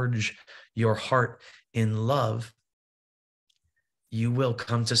forge your heart in love, you will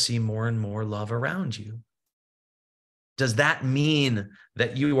come to see more and more love around you. Does that mean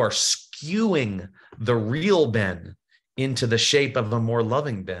that you are skewing the real Ben into the shape of a more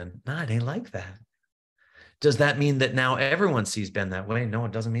loving Ben? No, it ain't like that. Does that mean that now everyone sees Ben that way? No,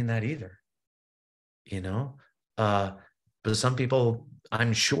 it doesn't mean that either. You know, but some people,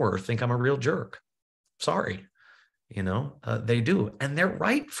 I'm sure, think I'm a real jerk. Sorry, you know, they do, and they're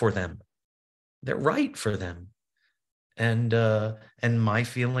right for them. They're right for them. And my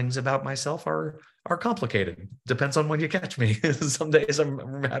feelings about myself are complicated. Depends on when you catch me. Some days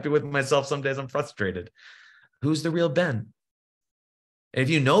I'm happy with myself. Some days I'm frustrated. Who's the real Ben? If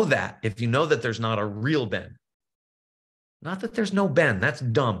you know that there's not a real Ben, not that there's no Ben, that's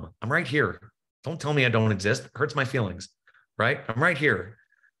dumb. I'm right here. Don't tell me I don't exist. It hurts my feelings, right? I'm right here.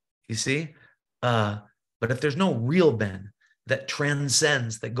 You see? But if there's no real Ben that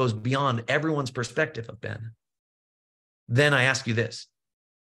transcends, that goes beyond everyone's perspective of Ben, then I ask you this: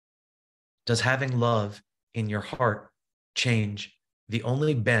 does having love in your heart change the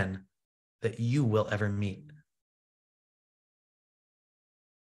only Ben that you will ever meet?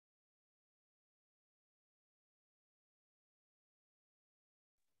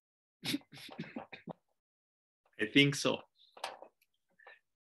 I think so.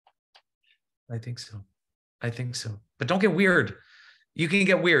 I think so. I think so. But don't get weird. You can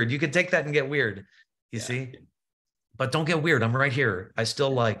get weird. You can take that and get weird. You see? But don't get weird. I'm right here. I still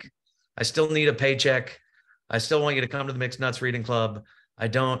need a paycheck. I still want you to come to the Mixed Nuts Reading Club. I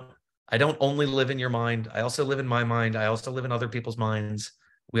don't only live in your mind. I also live in my mind. I also live in other people's minds.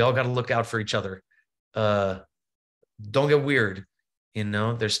 We all got to look out for each other. Don't get weird. You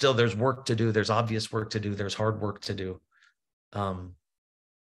know, there's work to do. There's obvious work to do. There's hard work to do.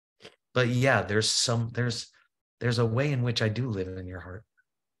 But yeah, there's a way in which I do live in your heart.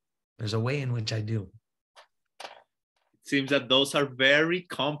 There's a way in which I do. It seems that those are very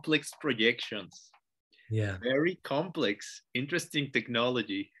complex projections. Yeah. Very complex, interesting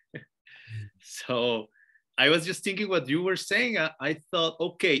technology. So I was just thinking what you were saying. I thought,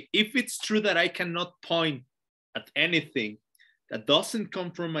 okay, if it's true that I cannot point at anything that doesn't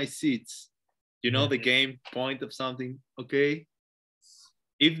come from my seeds, you know, the game point of something, okay?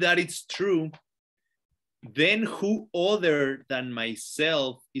 If that is true, then who other than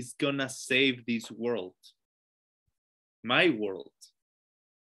myself is gonna save this world? My world.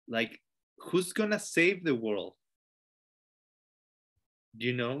 Like, who's gonna save the world?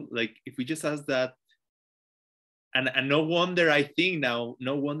 You know, like if we just ask that, and no wonder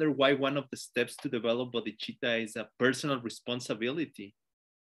why one of the steps to develop bodhicitta is a personal responsibility.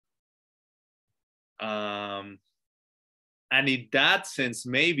 And in that sense,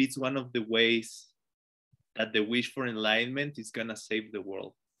 maybe it's one of the ways that the wish for enlightenment is gonna save the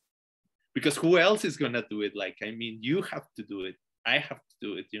world. Because who else is gonna do it? Like, I mean, you have to do it. I have to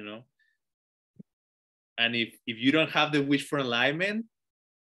do it, you know? And if you don't have the wish for enlightenment,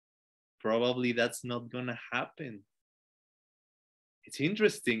 probably that's not gonna happen. It's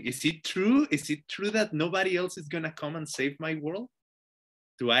interesting. Is it true? Is it true that nobody else is gonna come and save my world?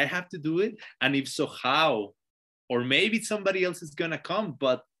 Do I have to do it? And if so, how? Or maybe somebody else is gonna come,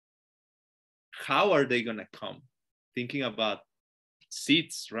 but how are they gonna come? Thinking about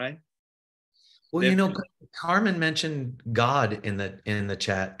seats, right? Well, you know, Carmen mentioned God in the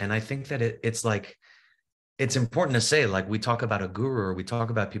chat, and I think that it's like, it's important to say, like, we talk about a guru or we talk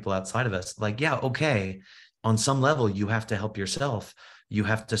about people outside of us. Like, yeah, okay, on some level, you have to help yourself. You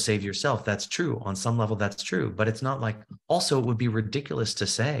have to save yourself. That's true. On some level, that's true. But it's not like, also, it would be ridiculous to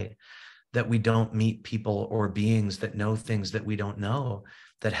say that we don't meet people or beings that know things that we don't know,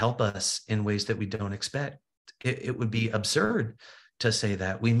 that help us in ways that we don't expect. It would be absurd to say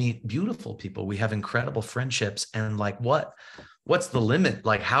that. We meet beautiful people. We have incredible friendships. And like, what's the limit?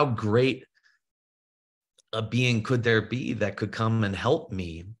 Like, how great a being could there be that could come and help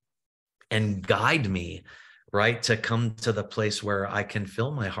me and guide me, right, to come to the place where I can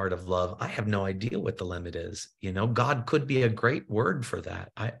fill my heart of love? I have no idea what the limit is. You know, God could be a great word for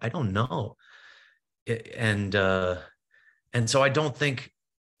that. I don't know. And so I don't think,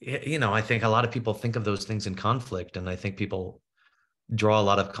 you know, I think a lot of people think of those things in conflict, and I think people draw a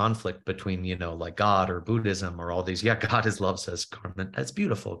lot of conflict between, you know, like God or Buddhism or all these. Yeah, God is love, says Carmen. That's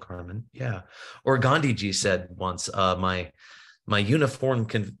beautiful, Carmen. Yeah. Or Gandhiji said once, my uniform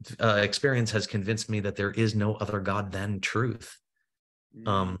experience has convinced me that there is no other God than truth.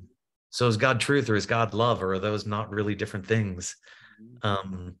 So is God truth, or is God love, or are those not really different things?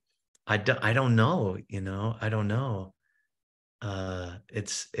 I don't know, you know, I don't know.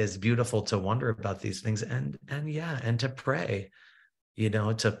 It's beautiful to wonder about these things, and yeah, and to pray, you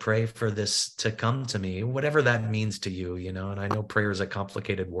know, to pray for this to come to me, whatever that means to you, you know. And I know prayer is a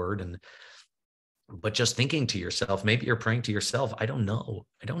complicated word, but just thinking to yourself, maybe you're praying to yourself. I don't know.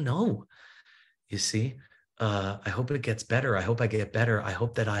 You see, I hope it gets better. I hope I get better. I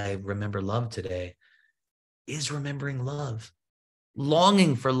hope that I remember love today. Is remembering love,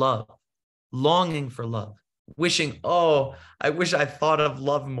 longing for love, wishing, oh, I wish I thought of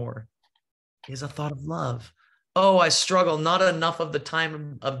love more, is a thought of love. Oh, I struggle. Not enough of the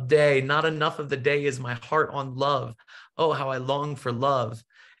time of day. Not enough of the day is my heart on love. Oh, how I long for love.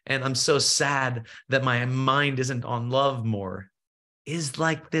 And I'm so sad that my mind isn't on love more. Is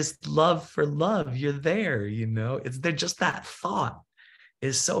like this love for love. You're there, you know. It's there. Just that thought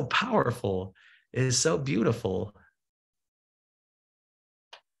is so powerful. It is so beautiful.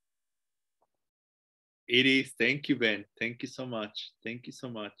 It is. Thank you, Ben. Thank you so much. Thank you so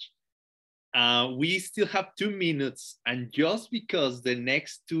much. We still have 2 minutes, and just because the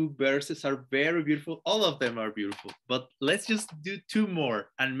next 2 verses are very beautiful, all of them are beautiful, but let's just do 2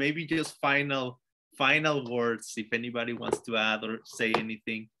 more, and maybe just final words if anybody wants to add or say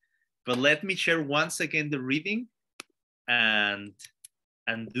anything. But let me share once again the reading and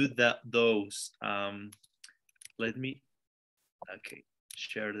do those. Let me, okay,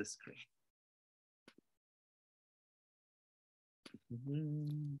 share the screen.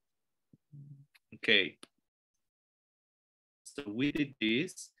 Okay, so we did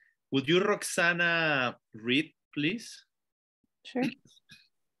this. Would you, Roxana, read, please? Sure.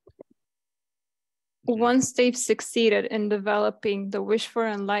 Once they've succeeded in developing the wish for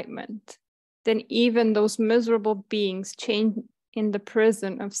enlightenment, then even those miserable beings chained in the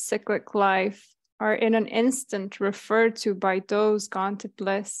prison of cyclic life are in an instant referred to by those gone to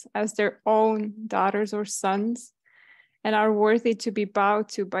bliss as their own daughters or sons, and are worthy to be bowed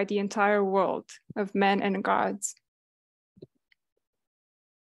to by the entire world of men and gods.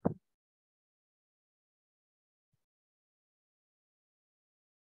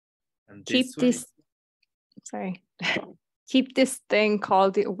 And Keep this thing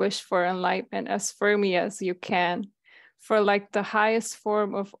called the wish for enlightenment as firmly as you can, for like the highest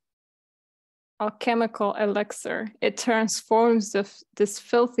form of alchemical elixir, it transforms this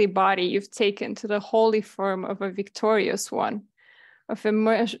filthy body you've taken to the holy form of a victorious one, of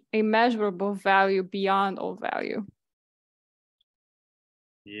immeasurable value beyond all value.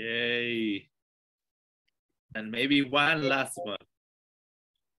 Yay. And maybe one last one.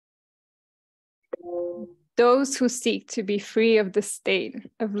 Those who seek to be free of the state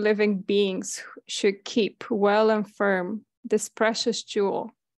of living beings should keep well and firm this precious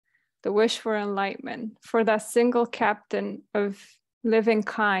jewel, the wish for enlightenment, for that single captain of living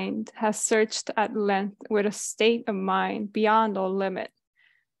kind has searched at length with a state of mind beyond all limit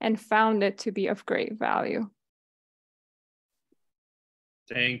and found it to be of great value.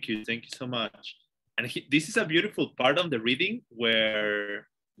 Thank you so much. And this is a beautiful part of the reading where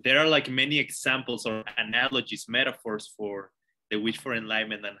there are like many examples or analogies, metaphors for the wish for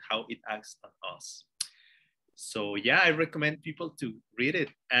enlightenment and how it acts on us. So yeah, I recommend people to read it.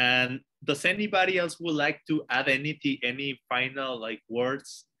 And does anybody else would like to add anything, any final like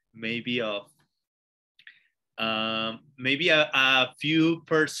words, maybe of maybe a few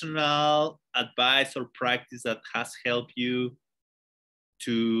personal advice or practice that has helped you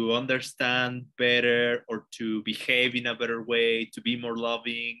to understand better or to behave in a better way, to be more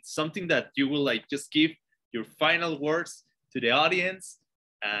loving, something that you will like just give your final words to the audience,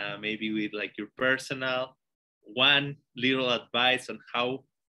 maybe with like your personal one little advice on how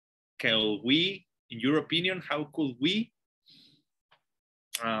can we, in your opinion, how could we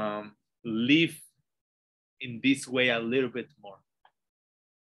live in this way a little bit more?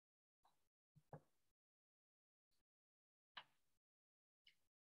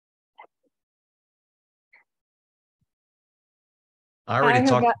 I already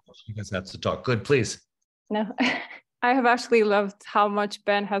talked. You guys have to talk. Good, please. No, I have actually loved how much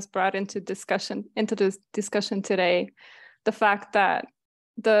Ben has brought into this discussion today. The fact that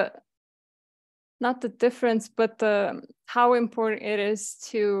not the difference, but how important it is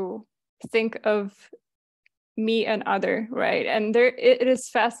to think of me and other, right? And it is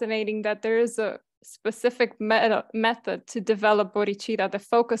fascinating that there is a specific method to develop bodhicitta that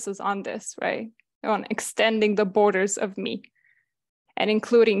focuses on this, right? On extending the borders of me and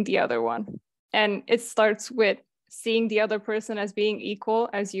including the other one. And it starts with seeing the other person as being equal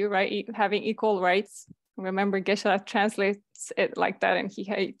as you, right? Having equal rights. Remember, Geshe translates it like that, and he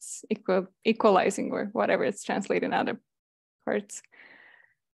hates equalizing or whatever it's translated in other parts.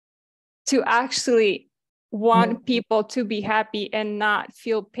 To actually want people to be happy and not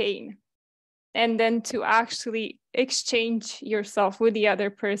feel pain. And then to actually exchange yourself with the other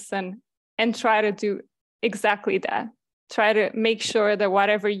person and try to do exactly that. Try to make sure that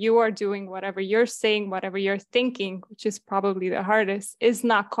whatever you are doing, whatever you're saying, whatever you're thinking, which is probably the hardest, is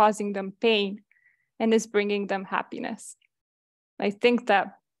not causing them pain and is bringing them happiness. I think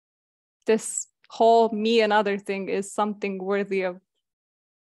that this whole me and other thing is something worthy of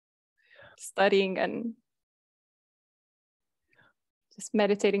studying and just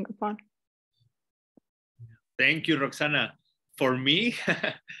meditating upon. Thank you, Roxana. For me,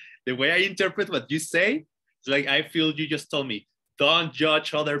 the way I interpret what you say, it's like I feel you just told me, don't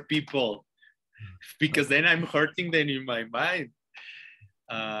judge other people, because then I'm hurting them in my mind.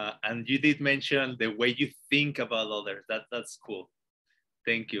 And you did mention the way you think about others. That's cool.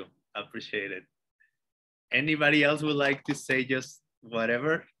 Thank you. I appreciate it. Anybody else would like to say just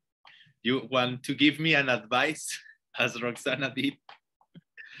whatever? You want to give me an advice as Roxana did?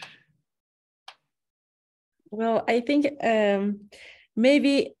 Well, I think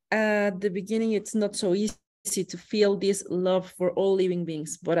maybe at the beginning it's not so easy to feel this love for all living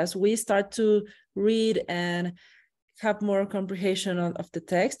beings, but as we start to read and have more comprehension of the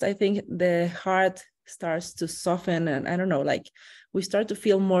text, I think the heart starts to soften, and I don't know, like we start to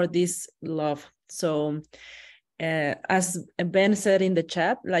feel more this love. So as Ben said in the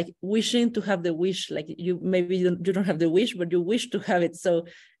chat, like wishing to have the wish, like you don't have the wish, but you wish to have it. So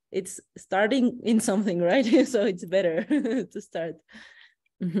it's starting in something, right? So it's better to start.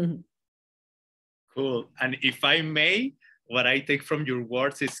 Cool. And if I may, what I take from your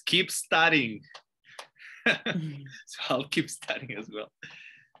words is keep studying. So I'll keep studying as well.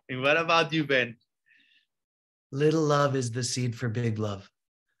 And what about you, Ben? Little love is the seed for big love.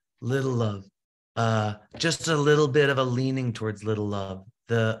 Little love. Just a little bit of a leaning towards little love.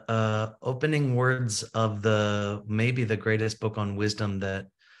 The opening words of maybe the greatest book on wisdom that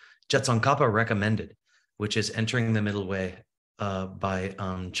Tsongkhapa recommended, which is Entering the Middle Way by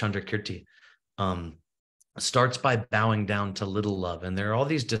Chandrakirti, starts by bowing down to little love. And there are all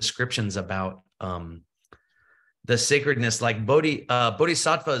these descriptions about the sacredness, like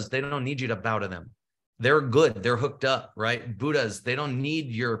bodhisattvas, they don't need you to bow to them. They're good. They're hooked up, right? Buddhas, they don't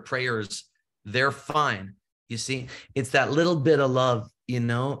need your prayers. They're fine. You see, it's that little bit of love,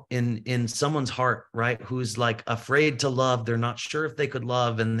 in someone's heart, right? Who's like afraid to love. They're not sure if they could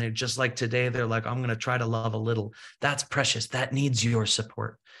love. And they're just like today, they're like, I'm going to try to love a little. That's precious. That needs your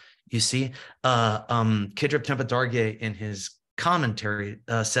support. You see, Khidrup Tempa Dargye in his commentary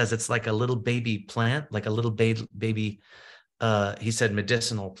says it's like a little baby plant, like a little baby, he said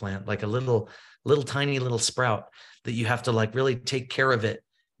medicinal plant, like a little tiny little sprout that you have to like really take care of it.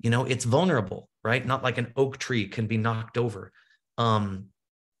 It's vulnerable, right? Not like an oak tree can be knocked over. Master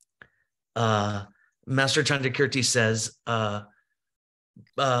Chandrakirti says,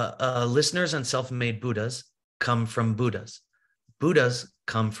 listeners and self-made Buddhas come from Buddhas. Buddhas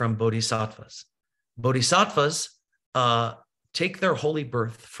come from bodhisattvas. Bodhisattvas take their holy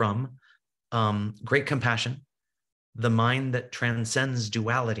birth from great compassion, the mind that transcends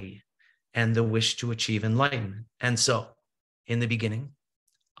duality, and the wish to achieve enlightenment. And so, in the beginning,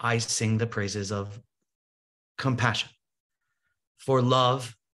 I sing the praises of compassion. For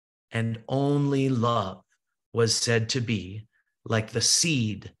love, and only love, was said to be like the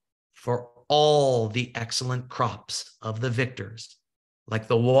seed for all the excellent crops of the victors, like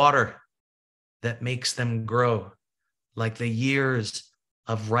the water that makes them grow, like the years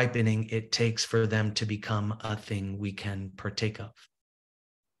of ripening it takes for them to become a thing we can partake of.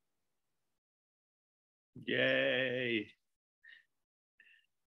 Yay.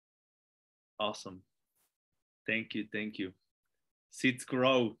 Awesome. Thank you. Thank you. Seeds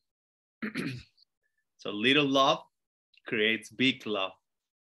grow. So little love creates big love.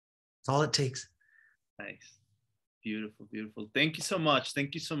 That's all it takes. Nice. Beautiful, beautiful. Thank you so much.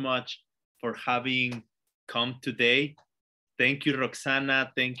 Thank you so much for having come today. Thank you,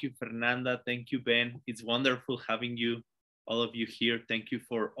 Roxana. Thank you, Fernanda. Thank you, Ben. It's wonderful having you, all of you here. Thank you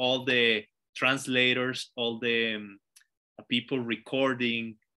for all the translators, all the people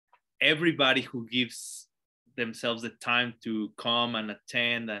recording, everybody who gives themselves the time to come and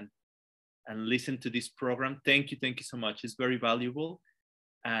attend and listen to this program. Thank you so much. It's very valuable.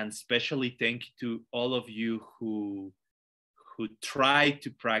 And especially thank you to all of you who try to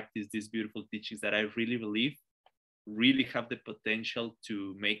practice these beautiful teachings that I really believe really have the potential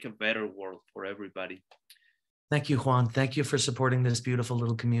to make a better world for everybody. Thank you, Juan. Thank you for supporting this beautiful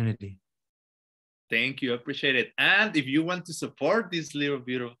little community. Thank you. I appreciate it. And if you want to support this little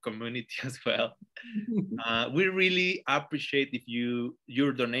beautiful community as well, we really appreciate if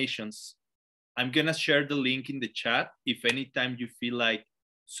your donations. I'm going to share the link in the chat. If anytime you feel like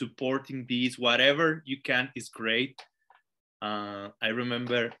supporting these, whatever you can is great. I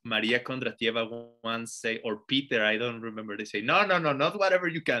remember Maria Kondratieva once say, or Peter, I don't remember, they say, no, not whatever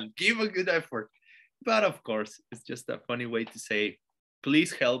you can, give a good effort. But of course, it's just a funny way to say,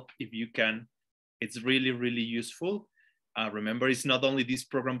 please help if you can. It's really, really useful. Remember, it's not only this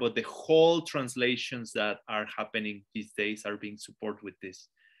program, but the whole translations that are happening these days are being supported with this.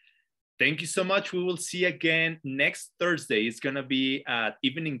 Thank you so much. We will see again next Thursday. It's going to be at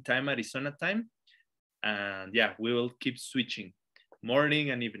evening time, Arizona time. And yeah, we will keep switching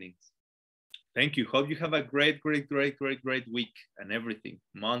morning and evenings. Thank you. Hope you have a great week and everything.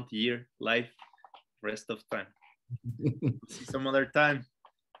 Month, year, life, rest of time. See some other time.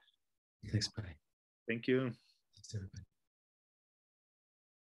 Thanks, bye. Thank you. Thanks, everybody.